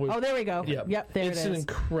see it. Oh, there we go. Yep, there it is. It's an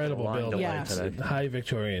incredible building. Yes. High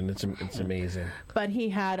Victorian. It's amazing. But he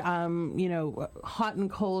had, hot and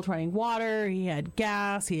cold running water. He had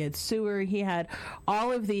gas. He had sewer. He had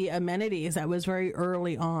all of the amenities that was very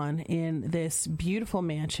early on in this beautiful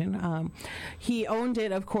mansion. He owned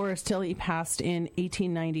it, of course, till he passed in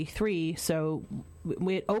 1893. So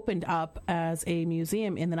it opened up as a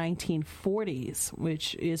museum in the 1940s,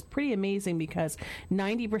 which is pretty amazing because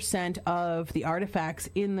 90% of the artifacts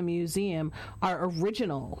in the museum are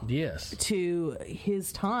original to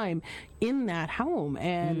his time in that home.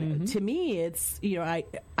 And to me, it's,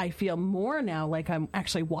 I feel more now like I'm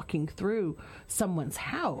actually walking through someone's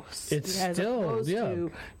house as opposed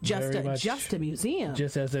to just a museum.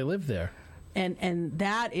 Just as they live there. And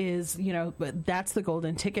that is, that's the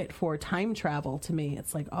golden ticket for time travel to me.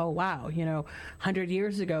 It's like, oh, wow, 100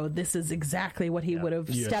 years ago, this is exactly what he would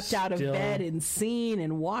have stepped out of bed and seen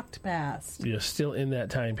and walked past. You're still in that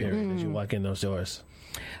time period as you walk in those doors.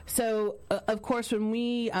 So, of course, when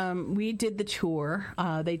we did the tour,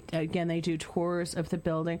 they do tours of the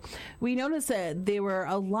building. We noticed that there were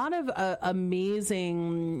a lot of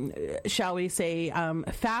amazing, shall we say,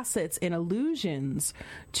 facets and allusions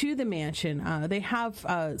to the mansion. They have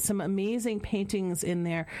some amazing paintings in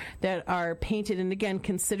there that are painted, and again,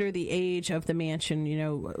 consider the age of the mansion,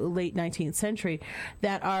 late 19th century,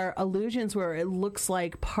 that are allusions where it looks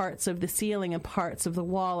like parts of the ceiling and parts of the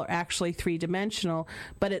wall are actually three-dimensional,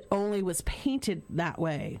 but it only was painted that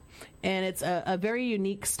way. And it's a very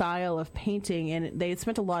unique style of painting, and they had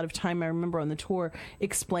spent a lot of time, I remember, on the tour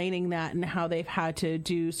explaining that and how they've had to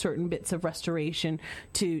do certain bits of restoration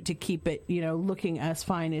to keep it, looking as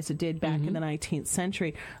fine as it did back in the 19th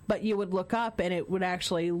century. But you would look up, and it would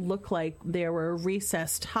actually look like there were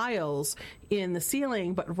recessed tiles in the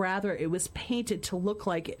ceiling, but rather it was painted to look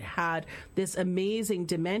like it had this amazing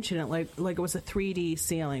dimension, like it was a 3D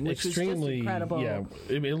ceiling, which was just incredible. Yeah,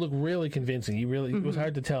 it looked really convincing. It was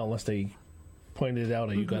hard to tell unless they pointed it out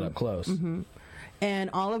or you got up close. And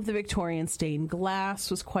all of the Victorian stained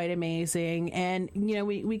glass was quite amazing. And,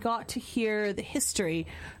 we got to hear the history,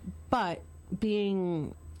 but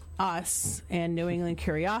being us and New England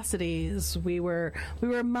Curiosities, we were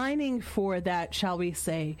mining for that, shall we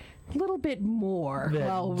say, a little bit more that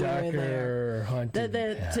while we were there. Haunted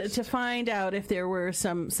to find out if there were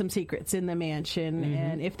some secrets in the mansion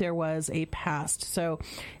and if there was a past. So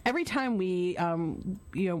every time we,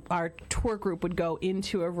 our tour group would go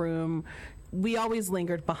into a room, we always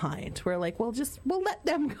lingered behind. We're like, we'll let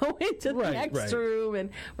them go into the next room, and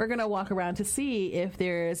we're going to walk around to see if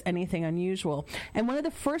there's anything unusual. And one of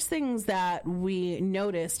the first things that we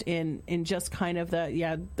noticed in just kind of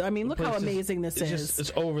look how amazing this is.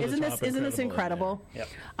 It's over the top. Isn't this incredible? Yep.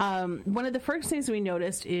 One of the first things we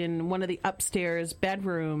noticed in one of the upstairs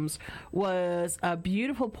bedrooms was a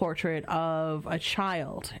beautiful portrait of a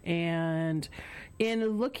child, and in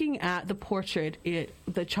looking at the portrait,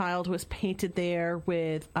 the child was painted there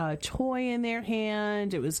with a toy in their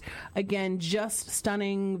hand. It was, again, just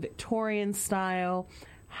stunning Victorian style.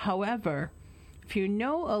 However, if you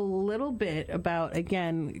know a little bit about,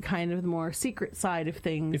 again, kind of the more secret side of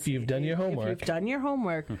things. If you've done your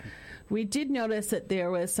homework. We did notice that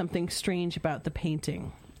there was something strange about the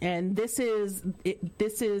painting. And this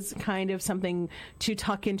is kind of something to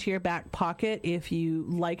tuck into your back pocket if you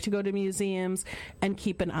like to go to museums and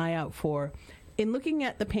keep an eye out for. In looking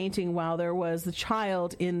at the painting, while there was the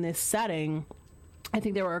child in this setting, I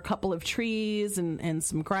think there were a couple of trees and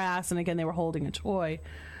some grass, and again, they were holding a toy.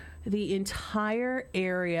 The entire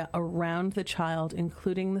area around the child,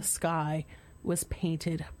 including the sky, was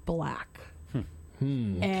painted black.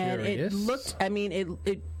 And curious. It looked,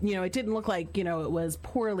 it didn't look like, it was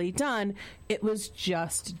poorly done. It was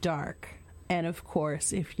just dark. And of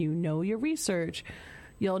course, if you know your research,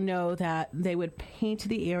 you'll know that they would paint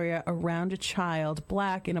the area around a child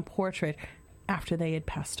black in a portrait after they had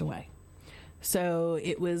passed away. So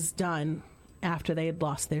it was done after they had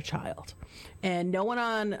lost their child. And no one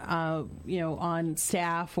on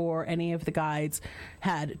staff or any of the guides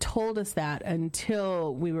had told us that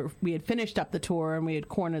until we had finished up the tour and we had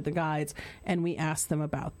cornered the guides, and we asked them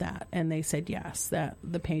about that, and they said yes, that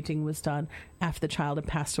the painting was done after the child had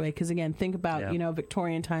passed away. Because again, think about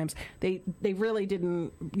Victorian times, they really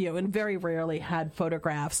didn't, and very rarely had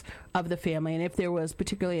photographs of the family, and if there was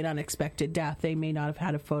particularly an unexpected death, they may not have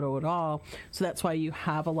had a photo at all. So that's why you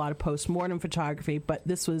have a lot of post-mortem photography. But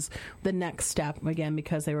this was the next step, again,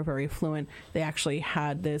 because they were very fluent. They actually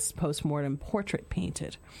had this post-mortem portrait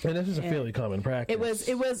painted. And this is a fairly common practice.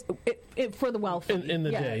 It was for the wealthy. In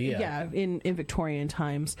the day, Yeah, in Victorian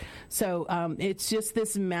times. So it's just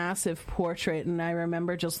this massive portrait, and I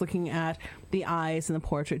remember just looking at the eyes in the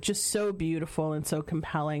portrait, just so beautiful and so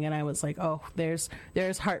compelling, and I was like, oh, there's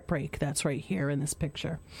heartbreak that's right here in this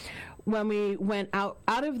picture. When we went out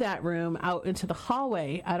of that room, out into the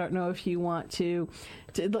hallway, I don't know if you want to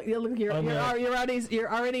look, you're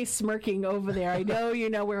already smirking over there. I know you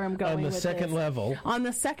know where I'm going with this. On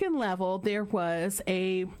the second level, there was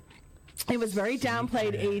it was very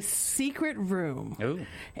downplayed, a secret room. Ooh.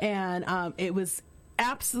 And it was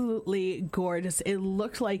absolutely gorgeous. It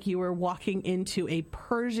looked like you were walking into a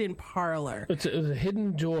Persian parlor. It was a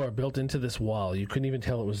hidden door built into this wall. You couldn't even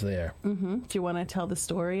tell it was there. Mm-hmm. Do you want to tell the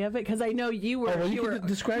story of it? Because I know you were... you were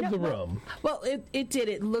describe the room. Well, it did.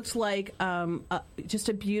 It looked like just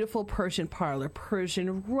a beautiful Persian parlor.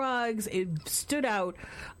 Persian rugs. It stood out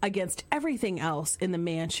against everything else in the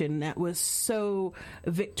mansion that was so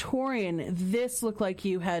Victorian. This looked like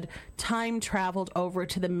you had time traveled over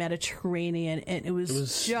to the Mediterranean, and it was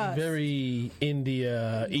just very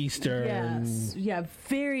India, Eastern. Yes, yeah,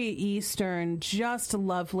 very Eastern, just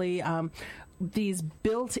lovely. These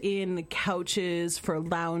built-in couches for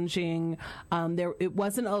lounging. It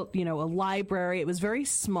wasn't a library. It was very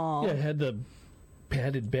small. Yeah, it had the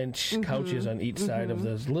padded bench couches on each side of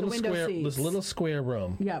this little square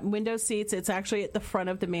room. Yeah, window seats. It's actually at the front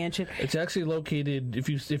of the mansion. It's actually located. If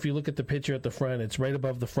you look at the picture at the front, it's right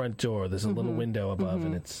above the front door. There's a little window above,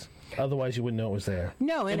 and it's. Otherwise, you wouldn't know it was there.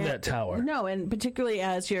 No, in that tower. No, and particularly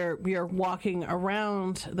as you're walking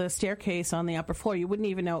around the staircase on the upper floor, you wouldn't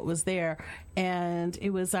even know it was there. And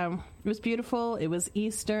it was beautiful. It was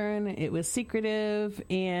Eastern. It was secretive.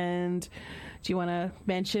 And do you want to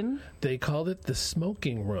mention? They called it the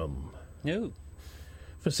smoking room. No.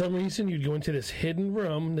 For some reason, you'd go into this hidden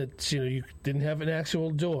room that you didn't have an actual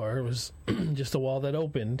door. It was just a wall that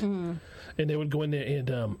opened, and they would go in there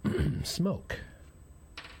and smoke.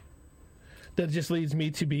 That just leads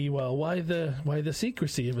me to be, well, why the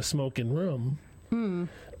secrecy of a smoking room?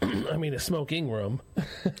 I mean, a smoking room.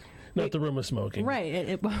 Not the room of smoking.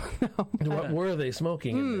 Right. What were they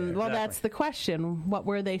smoking in there? Well, that's the question. What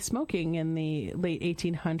were they smoking in the late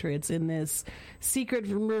 1800s in this secret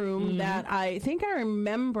room that I think I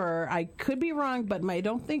remember, I could be wrong, but I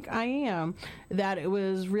don't think I am, that it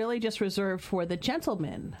was really just reserved for the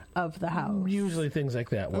gentlemen of the house. Usually things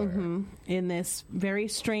like that were. In this very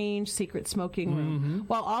strange secret smoking room.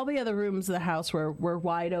 While all the other rooms of the house were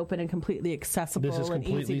wide open and completely accessible This is and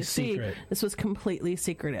easy to secret. see. This was completely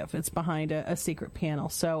secretive. It's behind a secret panel.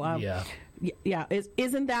 So, yeah,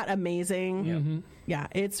 isn't that amazing? Yeah,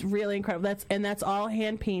 it's really incredible. That's all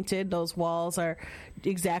hand painted. Those walls are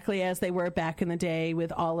exactly as they were back in the day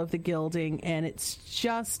with all of the gilding, and it's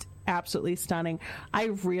just absolutely stunning. I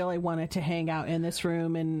really wanted to hang out in this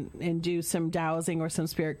room and do some dowsing or some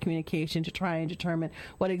spirit communication to try and determine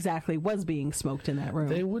what exactly was being smoked in that room.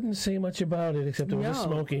 They wouldn't say much about it except it was a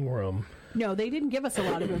smoking room. No, they didn't give us a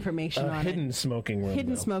lot of information on hidden it. Smoking room.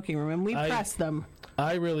 Hidden though. smoking room, and we pressed them.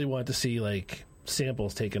 I really want to see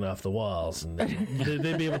samples taken off the walls, and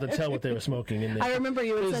they'd be able to tell what they were smoking in there. I remember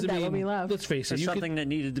you had said that when we left. Let's face it, There's something that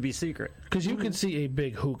needed to be secret. Because you could see a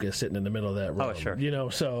big hookah sitting in the middle of that room. Oh, sure.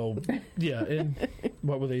 So, yeah, and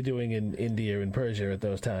what were they doing in India and Persia at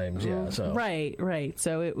those times? Yeah, so. Right.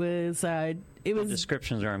 So it was... The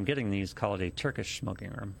descriptions where I'm getting these call it a Turkish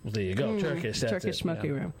smoking room. Well, there you go, Turkish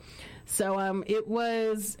smoking room. So it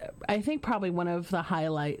was, I think, probably one of the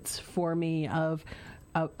highlights for me of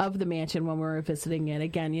the mansion when we were visiting it.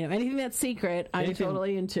 Again, anything that's secret, I'm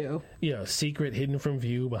totally into. Yeah, secret, hidden from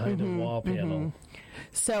view behind a wall panel.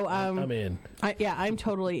 So I'm in. I'm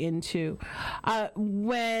totally into.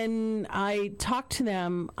 When I talked to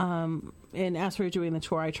them and as we were doing the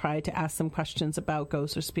tour, I tried to ask them questions about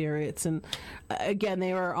ghosts or spirits, and again,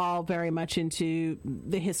 they were all very much into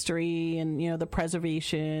the history and the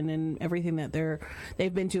preservation and everything that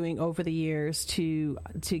they've been doing over the years to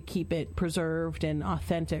keep it preserved and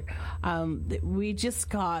authentic. We just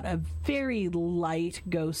got a very light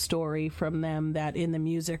ghost story from them that in the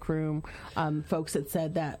music room, folks had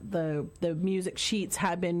said that the music sheets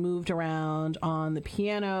had been moved around on the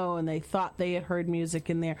piano, and they thought they had heard music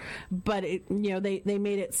in there, but they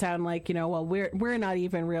made it sound like well, we're not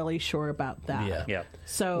even really sure about that. Yeah.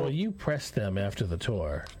 So you pressed them after the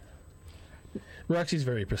tour. Roxy's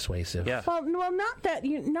very persuasive. Yeah. Well, not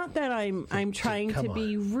that I'm trying to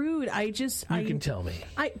be rude. I can tell me.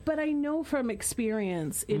 But I know from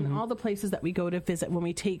experience in all the places that we go to visit when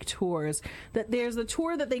we take tours that there's a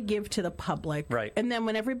tour that they give to the public, right? And then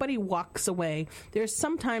when everybody walks away, there's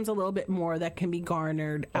sometimes a little bit more that can be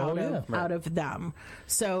garnered out of them.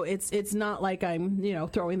 So it's not like I'm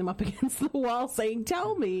throwing them up against the wall saying,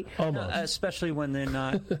 "Tell me." Especially when they're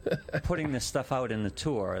not putting this stuff out in the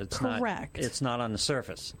tour. It's correct. It's not on the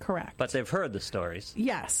surface. Correct. But they've heard the stories.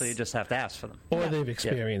 Yes. So you just have to ask for them. Or they've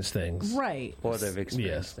experienced things. Right. Or they've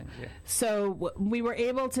experienced things, yeah. So we were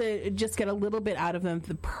able to just get a little bit out of them.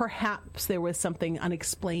 Perhaps there was something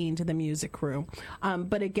unexplained in the music room.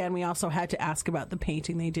 But again, we also had to ask about the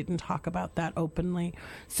painting. They didn't talk about that openly.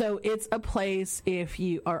 So it's a place, if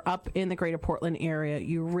you are up in the greater Portland area,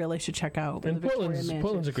 you really should check out. And Portland's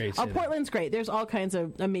a great city. Oh, Portland's great. There's all kinds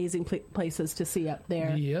of amazing places to see up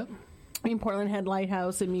there. Yep. In Portland had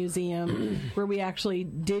Lighthouse and Museum, where we actually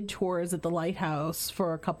did tours at the Lighthouse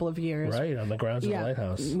for a couple of years. Right, on the grounds of the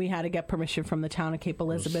Lighthouse. We had to get permission from the town of Cape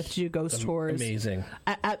Elizabeth to do ghost tours. Amazing.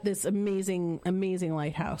 At this amazing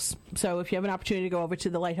lighthouse. So if you have an opportunity to go over to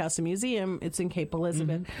the Lighthouse and Museum, it's in Cape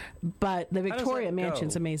Elizabeth. But the Victoria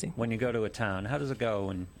Mansion's amazing. When you go to a town, how does it go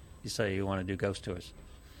when you say you want to do ghost tours?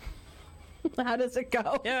 How does it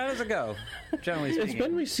go? Yeah, how does it go? Generally speaking, It's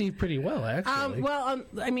been received pretty well, actually.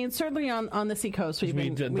 I mean, certainly on the seacoast, we've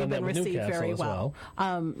We've been done that with received Newcastle very as well.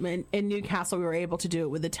 In Newcastle, we were able to do it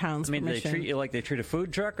with the town's I mean, do they permission. treat you like they treat a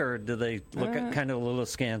food truck, or do they look at kind of a little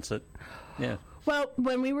askance at? Yeah. Well,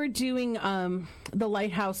 when we were doing the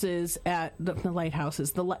lighthouses at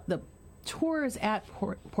the tours at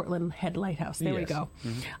Portland Head Lighthouse, there we Yes.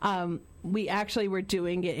 go. We actually were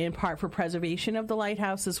doing it in part for preservation of the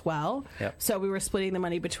lighthouse as well. Yep. So we were splitting the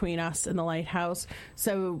money between us and the lighthouse.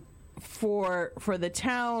 So for the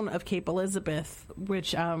town of Cape Elizabeth,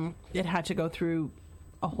 which it had to go through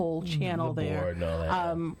a whole channel The there. board and all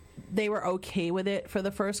that, They were okay with it for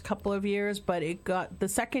the first couple of years, but it got the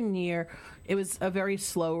second year. It was a very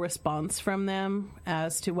slow response from them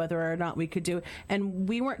as to whether or not we could do it. And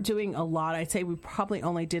we weren't doing a lot. I'd say we probably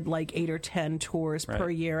only did like 8 or 10 tours per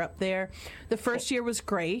year up there. The first year was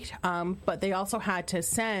great, but they also had to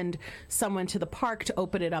send someone to the park to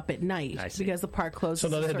open it up at night because the park closes. So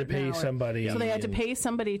they at a had to certain pay hour. somebody. So they had to pay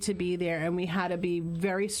somebody to be there, and we had to be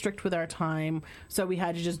very strict with our time. So we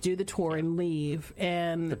had to just do the tour and leave.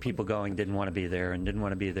 And The people going didn't want to be there and didn't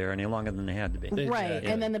want to be there any longer than they had to be. right,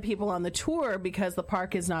 Exactly. and then the people on the tour, because the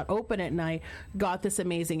park is not open at night, got this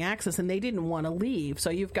amazing access, and they didn't want to leave. So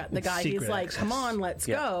you've got the guy, Secret he's like, access. come on, let's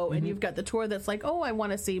go. And you've got the tour that's like, oh, I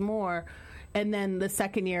want to see more. And then the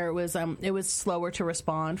second year, it was slower to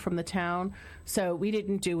respond from the town. So we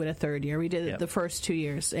didn't do it a third year. We did it the first 2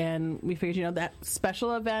 years. And we figured, that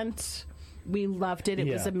special event, we loved it.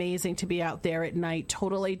 It was amazing to be out there at night,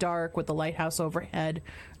 totally dark, with the lighthouse overhead,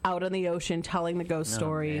 out on the ocean, telling the ghost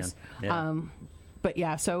stories. Man. Yeah. But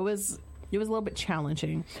yeah, so it was a little bit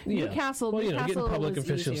challenging. Newcastle, Well, Newcastle getting public was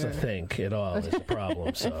officials easier. to think at all is a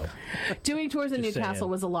problem. So Doing tours in Just Newcastle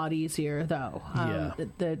saying. was a lot easier, though.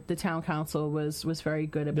 The town council was very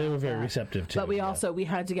good about it. they were very receptive to. But we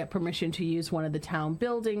had to get permission to use one of the town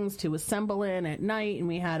buildings to assemble in at night, and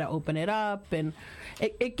we had to open it up, and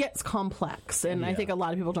it gets complex. And I think a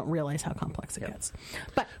lot of people don't realize how complex it gets.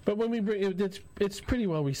 But when we bring it's pretty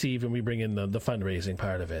well received when we bring in the fundraising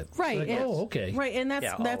part of it. Right. Like, and- okay. Right, and that's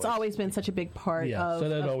always. always been such a big part Yeah, of, so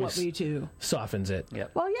that of always what we do. softens it.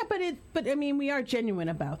 Yep. Well, yeah, but I mean, we are genuine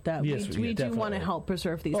about that. Yes, we do want to definitely. help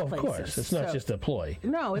preserve these Oh, of places. course. It's not So- just a ploy.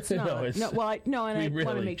 No, it's not. No, it's- and I we want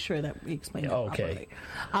to really- make sure that we explain it Okay. properly.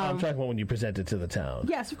 I'm talking about when you present it to the town.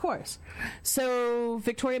 Yes, of course. So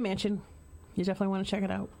Victoria Mansion, you definitely want to check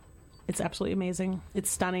it out. It's absolutely amazing. It's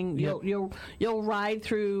stunning. Yep. You'll ride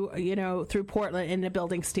through through Portland, and the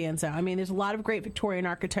building stands out. I mean, there's a lot of great Victorian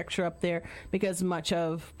architecture up there because much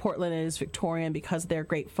of Portland is Victorian because of their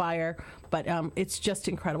Great Fire. But it's just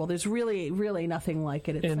incredible. There's really, really nothing like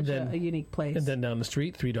it. It's And such then- a unique place. And then down the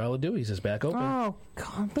street, $3 Dewey's is back open. Oh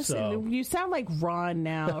God! Listen, So- you sound like Ron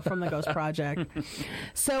now from the Ghost Project.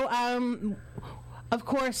 So, of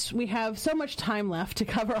course, we have so much time left to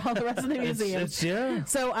cover all the rest of the museum. Yeah.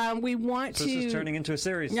 So we want So to. this is turning into a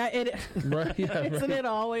series. Yeah, Right, yeah, isn't right. it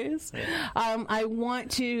always? I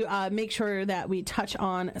want to make sure that we touch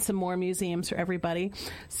on some more museums for everybody.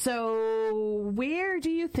 So, where do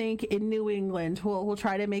you think in New England, we'll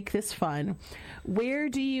try to make this fun, where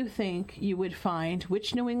do you think you would find,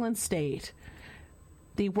 which New England state,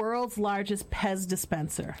 the world's largest Pez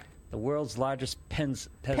dispenser? The world's largest Pez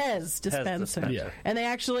dispenser. Yeah. And they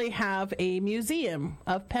actually have a museum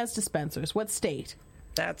of Pez dispensers. What state?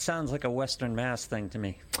 That sounds like a Western Mass thing to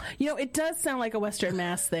me. It does sound like a Western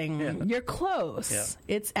Mass thing. Yeah. You're close. Yeah.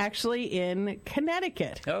 It's actually in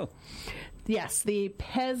Connecticut. Oh, Yes, the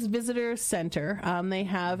Pez Visitor Center. They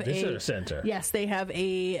have Visitor Center. Yes, they have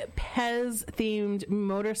a Pez-themed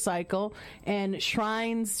motorcycle and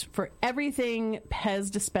shrines for everything Pez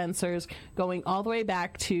dispensers going all the way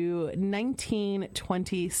back to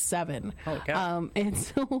 1927. Okay.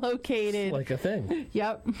 It's located... Like a thing.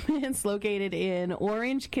 Yep. It's located in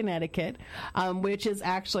Orange, Connecticut, which is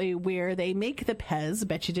actually where they make the Pez.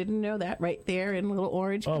 Bet you didn't know that, right there in little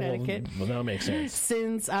Orange, Oh, Connecticut. well, now it makes sense.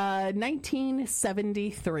 Since 1973.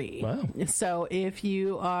 Wow. So if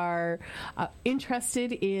you are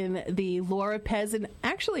interested in the lore of Pez, and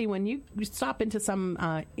actually when you stop into some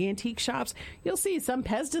antique shops, you'll see some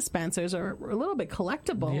Pez dispensers are a little bit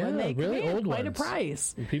collectible, Yeah, and they really command old quite ones. a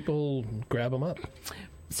price. People grab them up.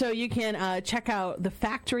 So you can check out the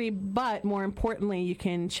factory, but more importantly, you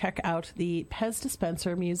can check out the Pez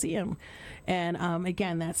Dispenser Museum. And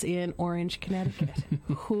again, that's in Orange, Connecticut.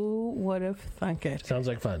 Who would have thunk it? Sounds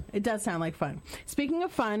like fun. It does sound like fun. Speaking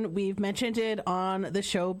of fun, we've mentioned it on the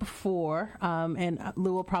show before, and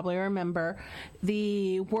Lou will probably remember,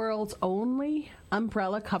 the world's only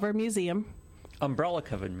umbrella cover museum. umbrella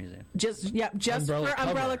covered museum. Just Umbrella for cover.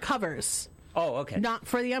 umbrella covers. Oh, okay. not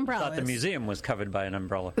for the I umbrellas. thought the museum was covered by an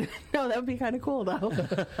umbrella. No, that would be kind of cool, though.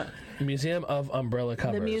 Museum of Umbrella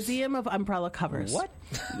Covers. The Museum of Umbrella Covers. What?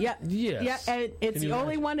 Yeah. Yes. Yeah, and it's Can you the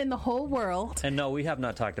only imagine? one in the whole world. And no, we have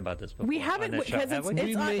not talked about this before. We haven't on this show, because have we?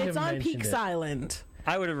 We may it's have on mentioned Peaks it. Island.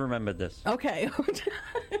 I would have remembered this. Okay.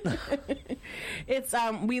 It's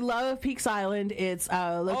we love Peaks Island. It's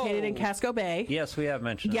located in Oh. Casco Bay. Yes, we have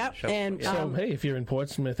mentioned Yep, it on the show. and, Yeah. So, hey, if you're in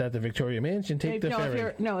Portsmouth at the Victoria Mansion, take the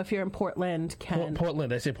ferry. if you're in Portland, Ken. Portland.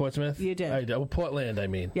 Did I say Portsmouth? You did. Portland, I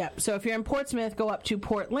mean. Yeah, so if you're in Portsmouth, go up to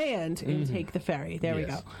Portland and take the ferry. There we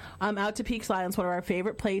Yes. go. Out to Peaks Island. It's one of our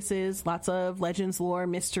favorite places. Lots of legends, lore,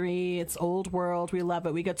 mystery. It's old world. We love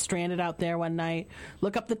it. We got stranded out there one night.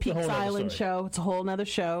 Look up the Peaks whole nother Island story. show. It's a whole nother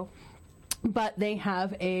show. But they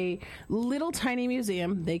have a little tiny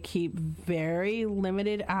museum. They keep very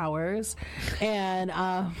limited hours, and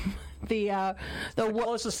the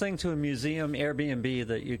Closest thing to a museum Airbnb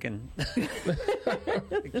that you can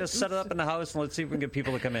just set it up in the house and let's see if we can get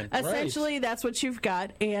people to come in. essentially that's what you've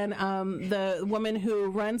got. And the woman who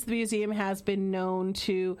runs the museum has been known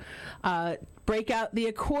to break out the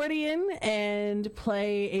accordion and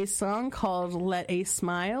play a song called "Let a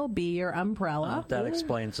Smile Be Your Umbrella." That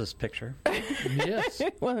explains this picture. Yes.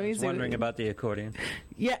 Well, let me I was see. wondering about the accordion.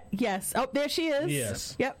 Yeah. Yes. Oh, there she is.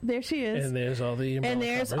 Yes. Yep. There she is. And there's all the umbrella And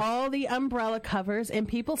there's covers. all the umbrella covers, and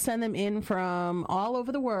people send them in from all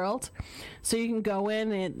over the world. So you can go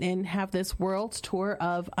in and have this world tour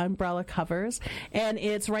of umbrella covers. And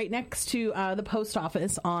it's right next to the post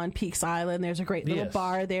office on Peaks Island. There's a great little Yes.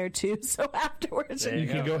 bar there, too. So afterwards, There You you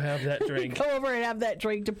can go. go have that drink. go over and have that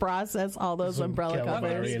drink to process all those Some umbrella calamari. What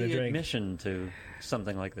covers. is and a the drink. admission to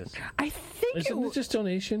something like this? I think Isn't it just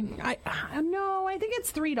donation? no, I think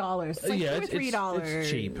it's $3. It's like Yeah, $2 or $3. it's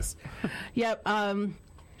cheap. Yep.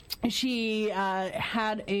 She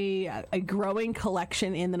had a growing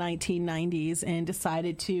collection in the 1990s and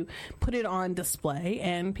decided to put it on display,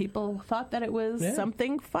 and people thought that it was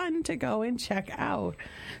something fun to go and check out.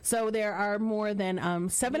 So there are more than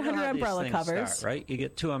 700 You know how these umbrella things covers. start, right? You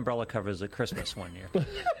get 2 umbrella covers at Christmas one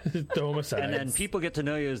year. Throw them aside. And then people get to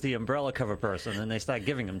know you as the umbrella cover person, and they start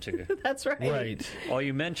giving them to you. That's right. Right. Or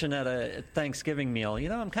you mention at a Thanksgiving meal,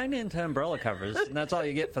 I'm kind of into umbrella covers, and that's all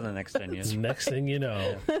you get for the next 10 years. Next thing you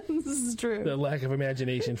know, This is true. the lack of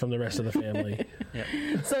imagination from the rest of the family.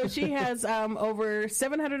 So she has over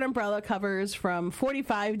 700 umbrella covers from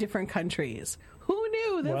 45 different countries. Who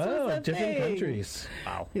knew this Wow, was a different thing? countries.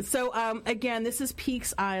 Wow. So again, this is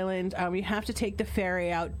Peaks Island. You have to take the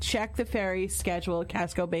ferry out. Check the ferry schedule,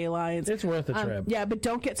 Casco Bay Lines. It's worth a trip. Yeah, but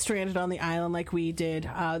don't get stranded on the island like we did.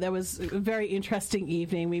 That was a very interesting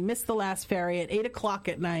evening. We missed the last ferry at 8 o'clock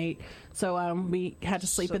at night, so we had to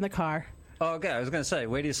sleep in the car. Oh, okay. I was going to say,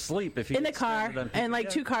 where do you sleep if you In the get car, stranded on people? and like Yeah.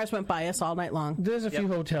 2 cars went by us all night long. There's a few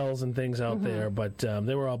hotels and things out there, but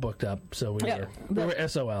they were all booked up, so we Yeah. were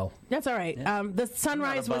SOL. That's all right. The I'm not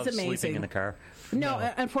sunrise was above sleeping amazing. in the car. No,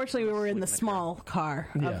 unfortunately, we were in the Sleep in the small car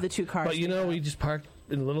of the 2 cars. But we just parked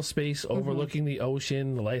in a little space overlooking the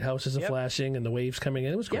ocean. The lighthouses are Yep. flashing and the waves coming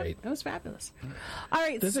in. It was Yep, great. it was fabulous. All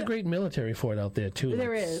right, There's a great military fort out there too. There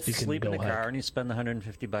that's- is. You can Sleep in go the hike. car and you spend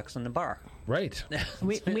 $150 in the bar. Right.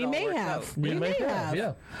 we It all may works have. out. We may have.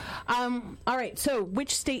 Yeah. All right. So,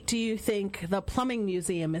 which state do you think the plumbing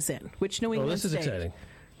museum is in? Which New England this is state? exciting.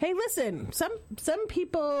 Hey, listen. Some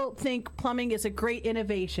people think plumbing is a great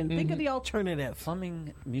innovation. Think of the alternative.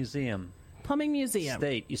 Plumbing Museum. Plumbing museum.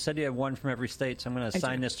 State. You said you have one from every state, so I'm going to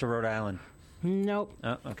assign this to Rhode Island. Nope.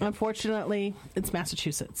 Oh, okay. Unfortunately, it's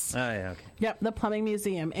Massachusetts. Oh, yeah, okay. Yep, the plumbing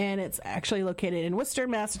museum, and it's actually located in Worcester,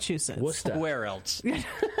 Massachusetts. Worcester. Where else?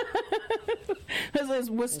 This is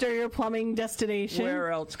Worcester your plumbing destination. Where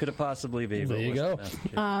else could it possibly be? There but you go.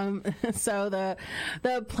 Massachusetts? So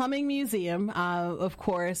the plumbing museum, of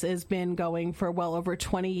course, has been going for well over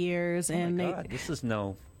 20 years, and Oh, my God, this is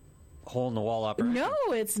no hole in the wall operation. no,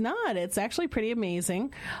 it's not. It's actually pretty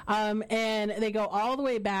amazing, and they go all the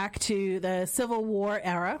way back to the Civil War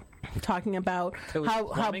era, talking about It was how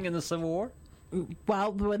plumbing in the Civil War?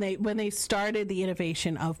 well when they started the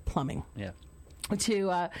innovation of plumbing. Yeah.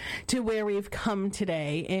 To where we've come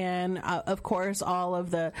today, and of course all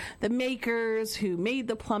of the makers who made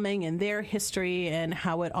the plumbing and their history and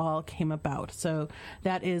how it all came about. So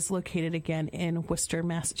that is located again in Worcester,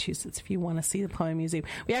 Massachusetts. If you want to see the plumbing museum,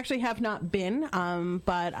 we actually have not been,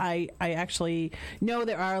 but I actually know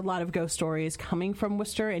there are a lot of ghost stories coming from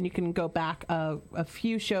Worcester, and you can go back a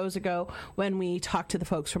few shows ago when we talked to the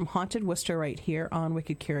folks from Haunted Worcester right here on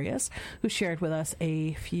Wicked Curious, who shared with us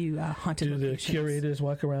a few haunted Do the locations. curators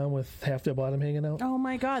walk around with half their bottom hanging out? Oh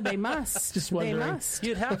my God, they must. Just they wondering. must.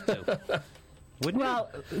 You'd have to. wouldn't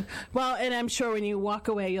Well, and I'm sure when you walk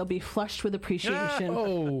away, you'll be flushed with appreciation.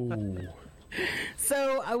 Oh.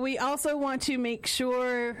 So we also want to make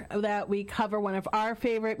sure that we cover one of our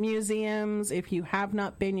favorite museums. If you have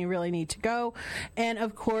not been, you really need to go. And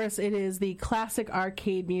of course, it is the Classic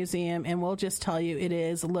Arcade Museum, and we'll just tell you it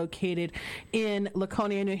is located in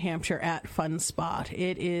Laconia, New Hampshire at Fun Spot.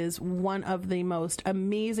 It is one of the most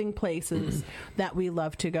amazing places that we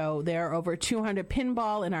love to go. There are over 200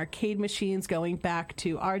 pinball and arcade machines going back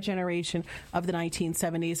to our generation of the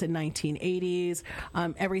 1970s and 1980s.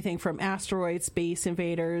 Everything from Asteroid, Space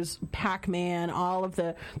Invaders, Pac-Man, all of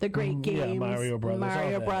the great games. Yeah, Mario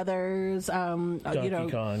Brothers.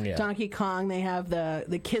 Donkey Kong. They have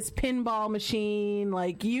the Kiss pinball machine,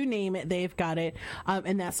 like you name it, they've got it.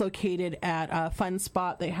 And that's located at Fun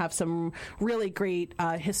Spot. They have some really great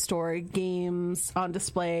historic games on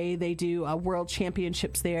display. They do world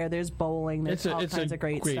championships there. There's bowling. There's all kinds of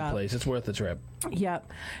great stuff. It's a great place. It's worth the trip.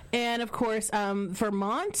 Yep. And of course,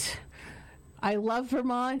 Vermont. I love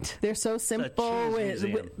Vermont. They're so simple.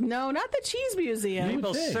 No, not the Cheese Museum.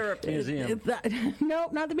 Maple Syrup Museum. No,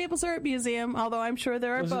 not the Maple Syrup Museum, although I'm sure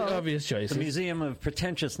there are Those both. are obvious choices. The Museum of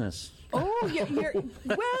Pretentiousness. Oh,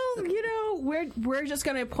 we're just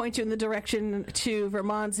going to point you in the direction to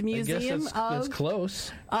Vermont's Museum that's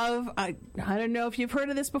close. I don't know if you've heard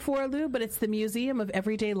of this before, Lou, but it's the Museum of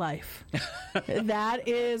Everyday Life. That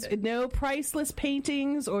is no priceless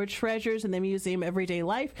paintings or treasures in the Museum of Everyday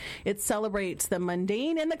Life. It celebrates the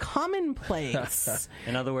mundane and the commonplace.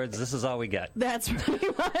 In other words, this is all we get. That's pretty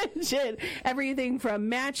much it. Everything from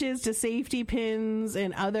matches to safety pins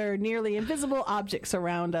and other nearly invisible objects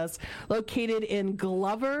around us. Located in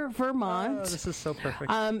Glover, Vermont. Oh, this is so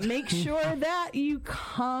perfect. Make sure that you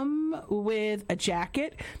come with a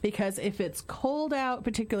jacket, because if it's cold out,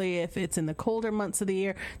 particularly if it's in the colder months of the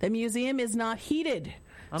year, the museum is not heated.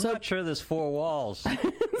 I'm not sure there's 4 walls.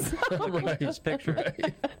 Looking at this picture.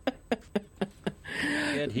 Right.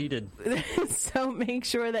 Get heated. So make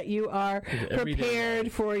sure that you are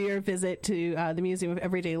prepared for your visit to the Museum of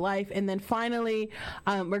Everyday Life. And then finally,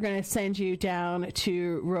 we're going to send you down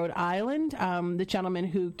to Rhode Island. The gentleman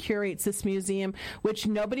who curates this museum, which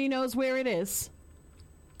nobody knows where it is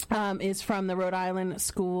from the Rhode Island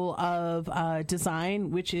School of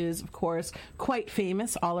Design, which is, of course, quite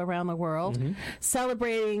famous all around the world,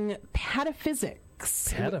 celebrating pataphysics.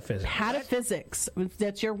 Pataphysics.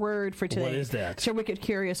 That's your word for today. What is that? It's your wicked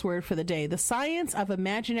curious word for the day. The science of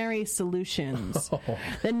imaginary solutions.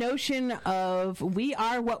 The notion of we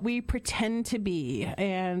are what we pretend to be.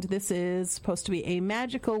 And this is supposed to be a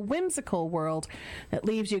magical, whimsical world that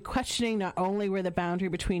leaves you questioning not only where the boundary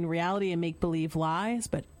between reality and make-believe lies,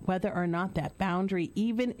 but whether or not that boundary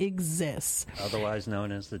even exists. Otherwise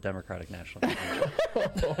known as the Democratic National Convention.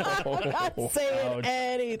 I'm not saying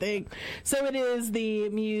anything. So it is the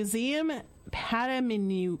Museum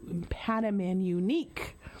Patamaniunique.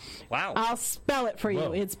 Wow. I'll spell it for you.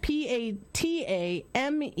 Whoa. It's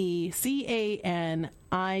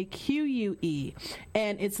PATAMECANIQUE.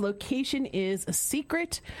 And its location is a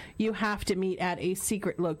secret. You have to meet at a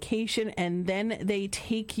secret location, and then they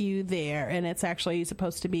take you there. And it's actually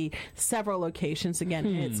supposed to be several locations. Again,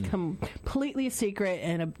 it's completely secret,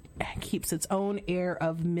 and it keeps its own air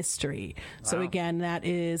of mystery. Wow. So again, that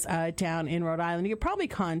is down in Rhode Island. You could probably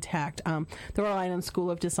contact the Rhode Island School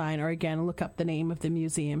of Design, or again, look up the name of the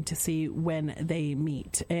museum to see when they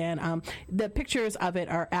meet. And the pictures of it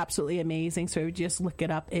are absolutely amazing. So just look it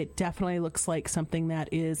up. It definitely looks like something that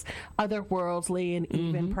is otherworldly and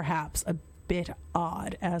even perhaps a bit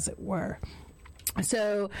odd, as it were.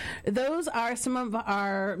 So those are some of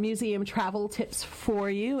our museum travel tips for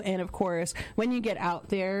you. And of course, when you get out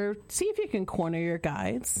there, see if you can corner your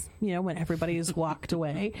guides, when everybody's walked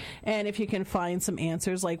away. And if you can find some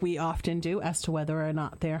answers, like we often do, as to whether or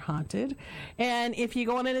not they're haunted. And if you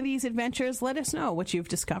go on into these adventures, let us know what you've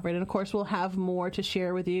discovered. And of course, we'll have more to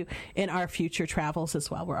share with you in our future travels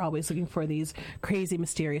as well. We're always looking for these crazy,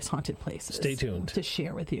 mysterious, haunted places. Stay tuned to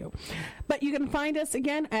share with you. But you can find us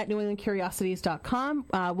again at NewEnglandCuriosities.com.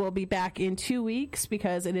 We'll be back in 2 weeks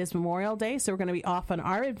because it is Memorial Day, so we're going to be off on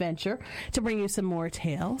our adventure to bring you some more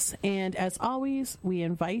tales. And as always, we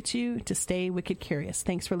invite you to stay wicked curious.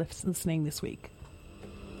 Thanks for listening this week.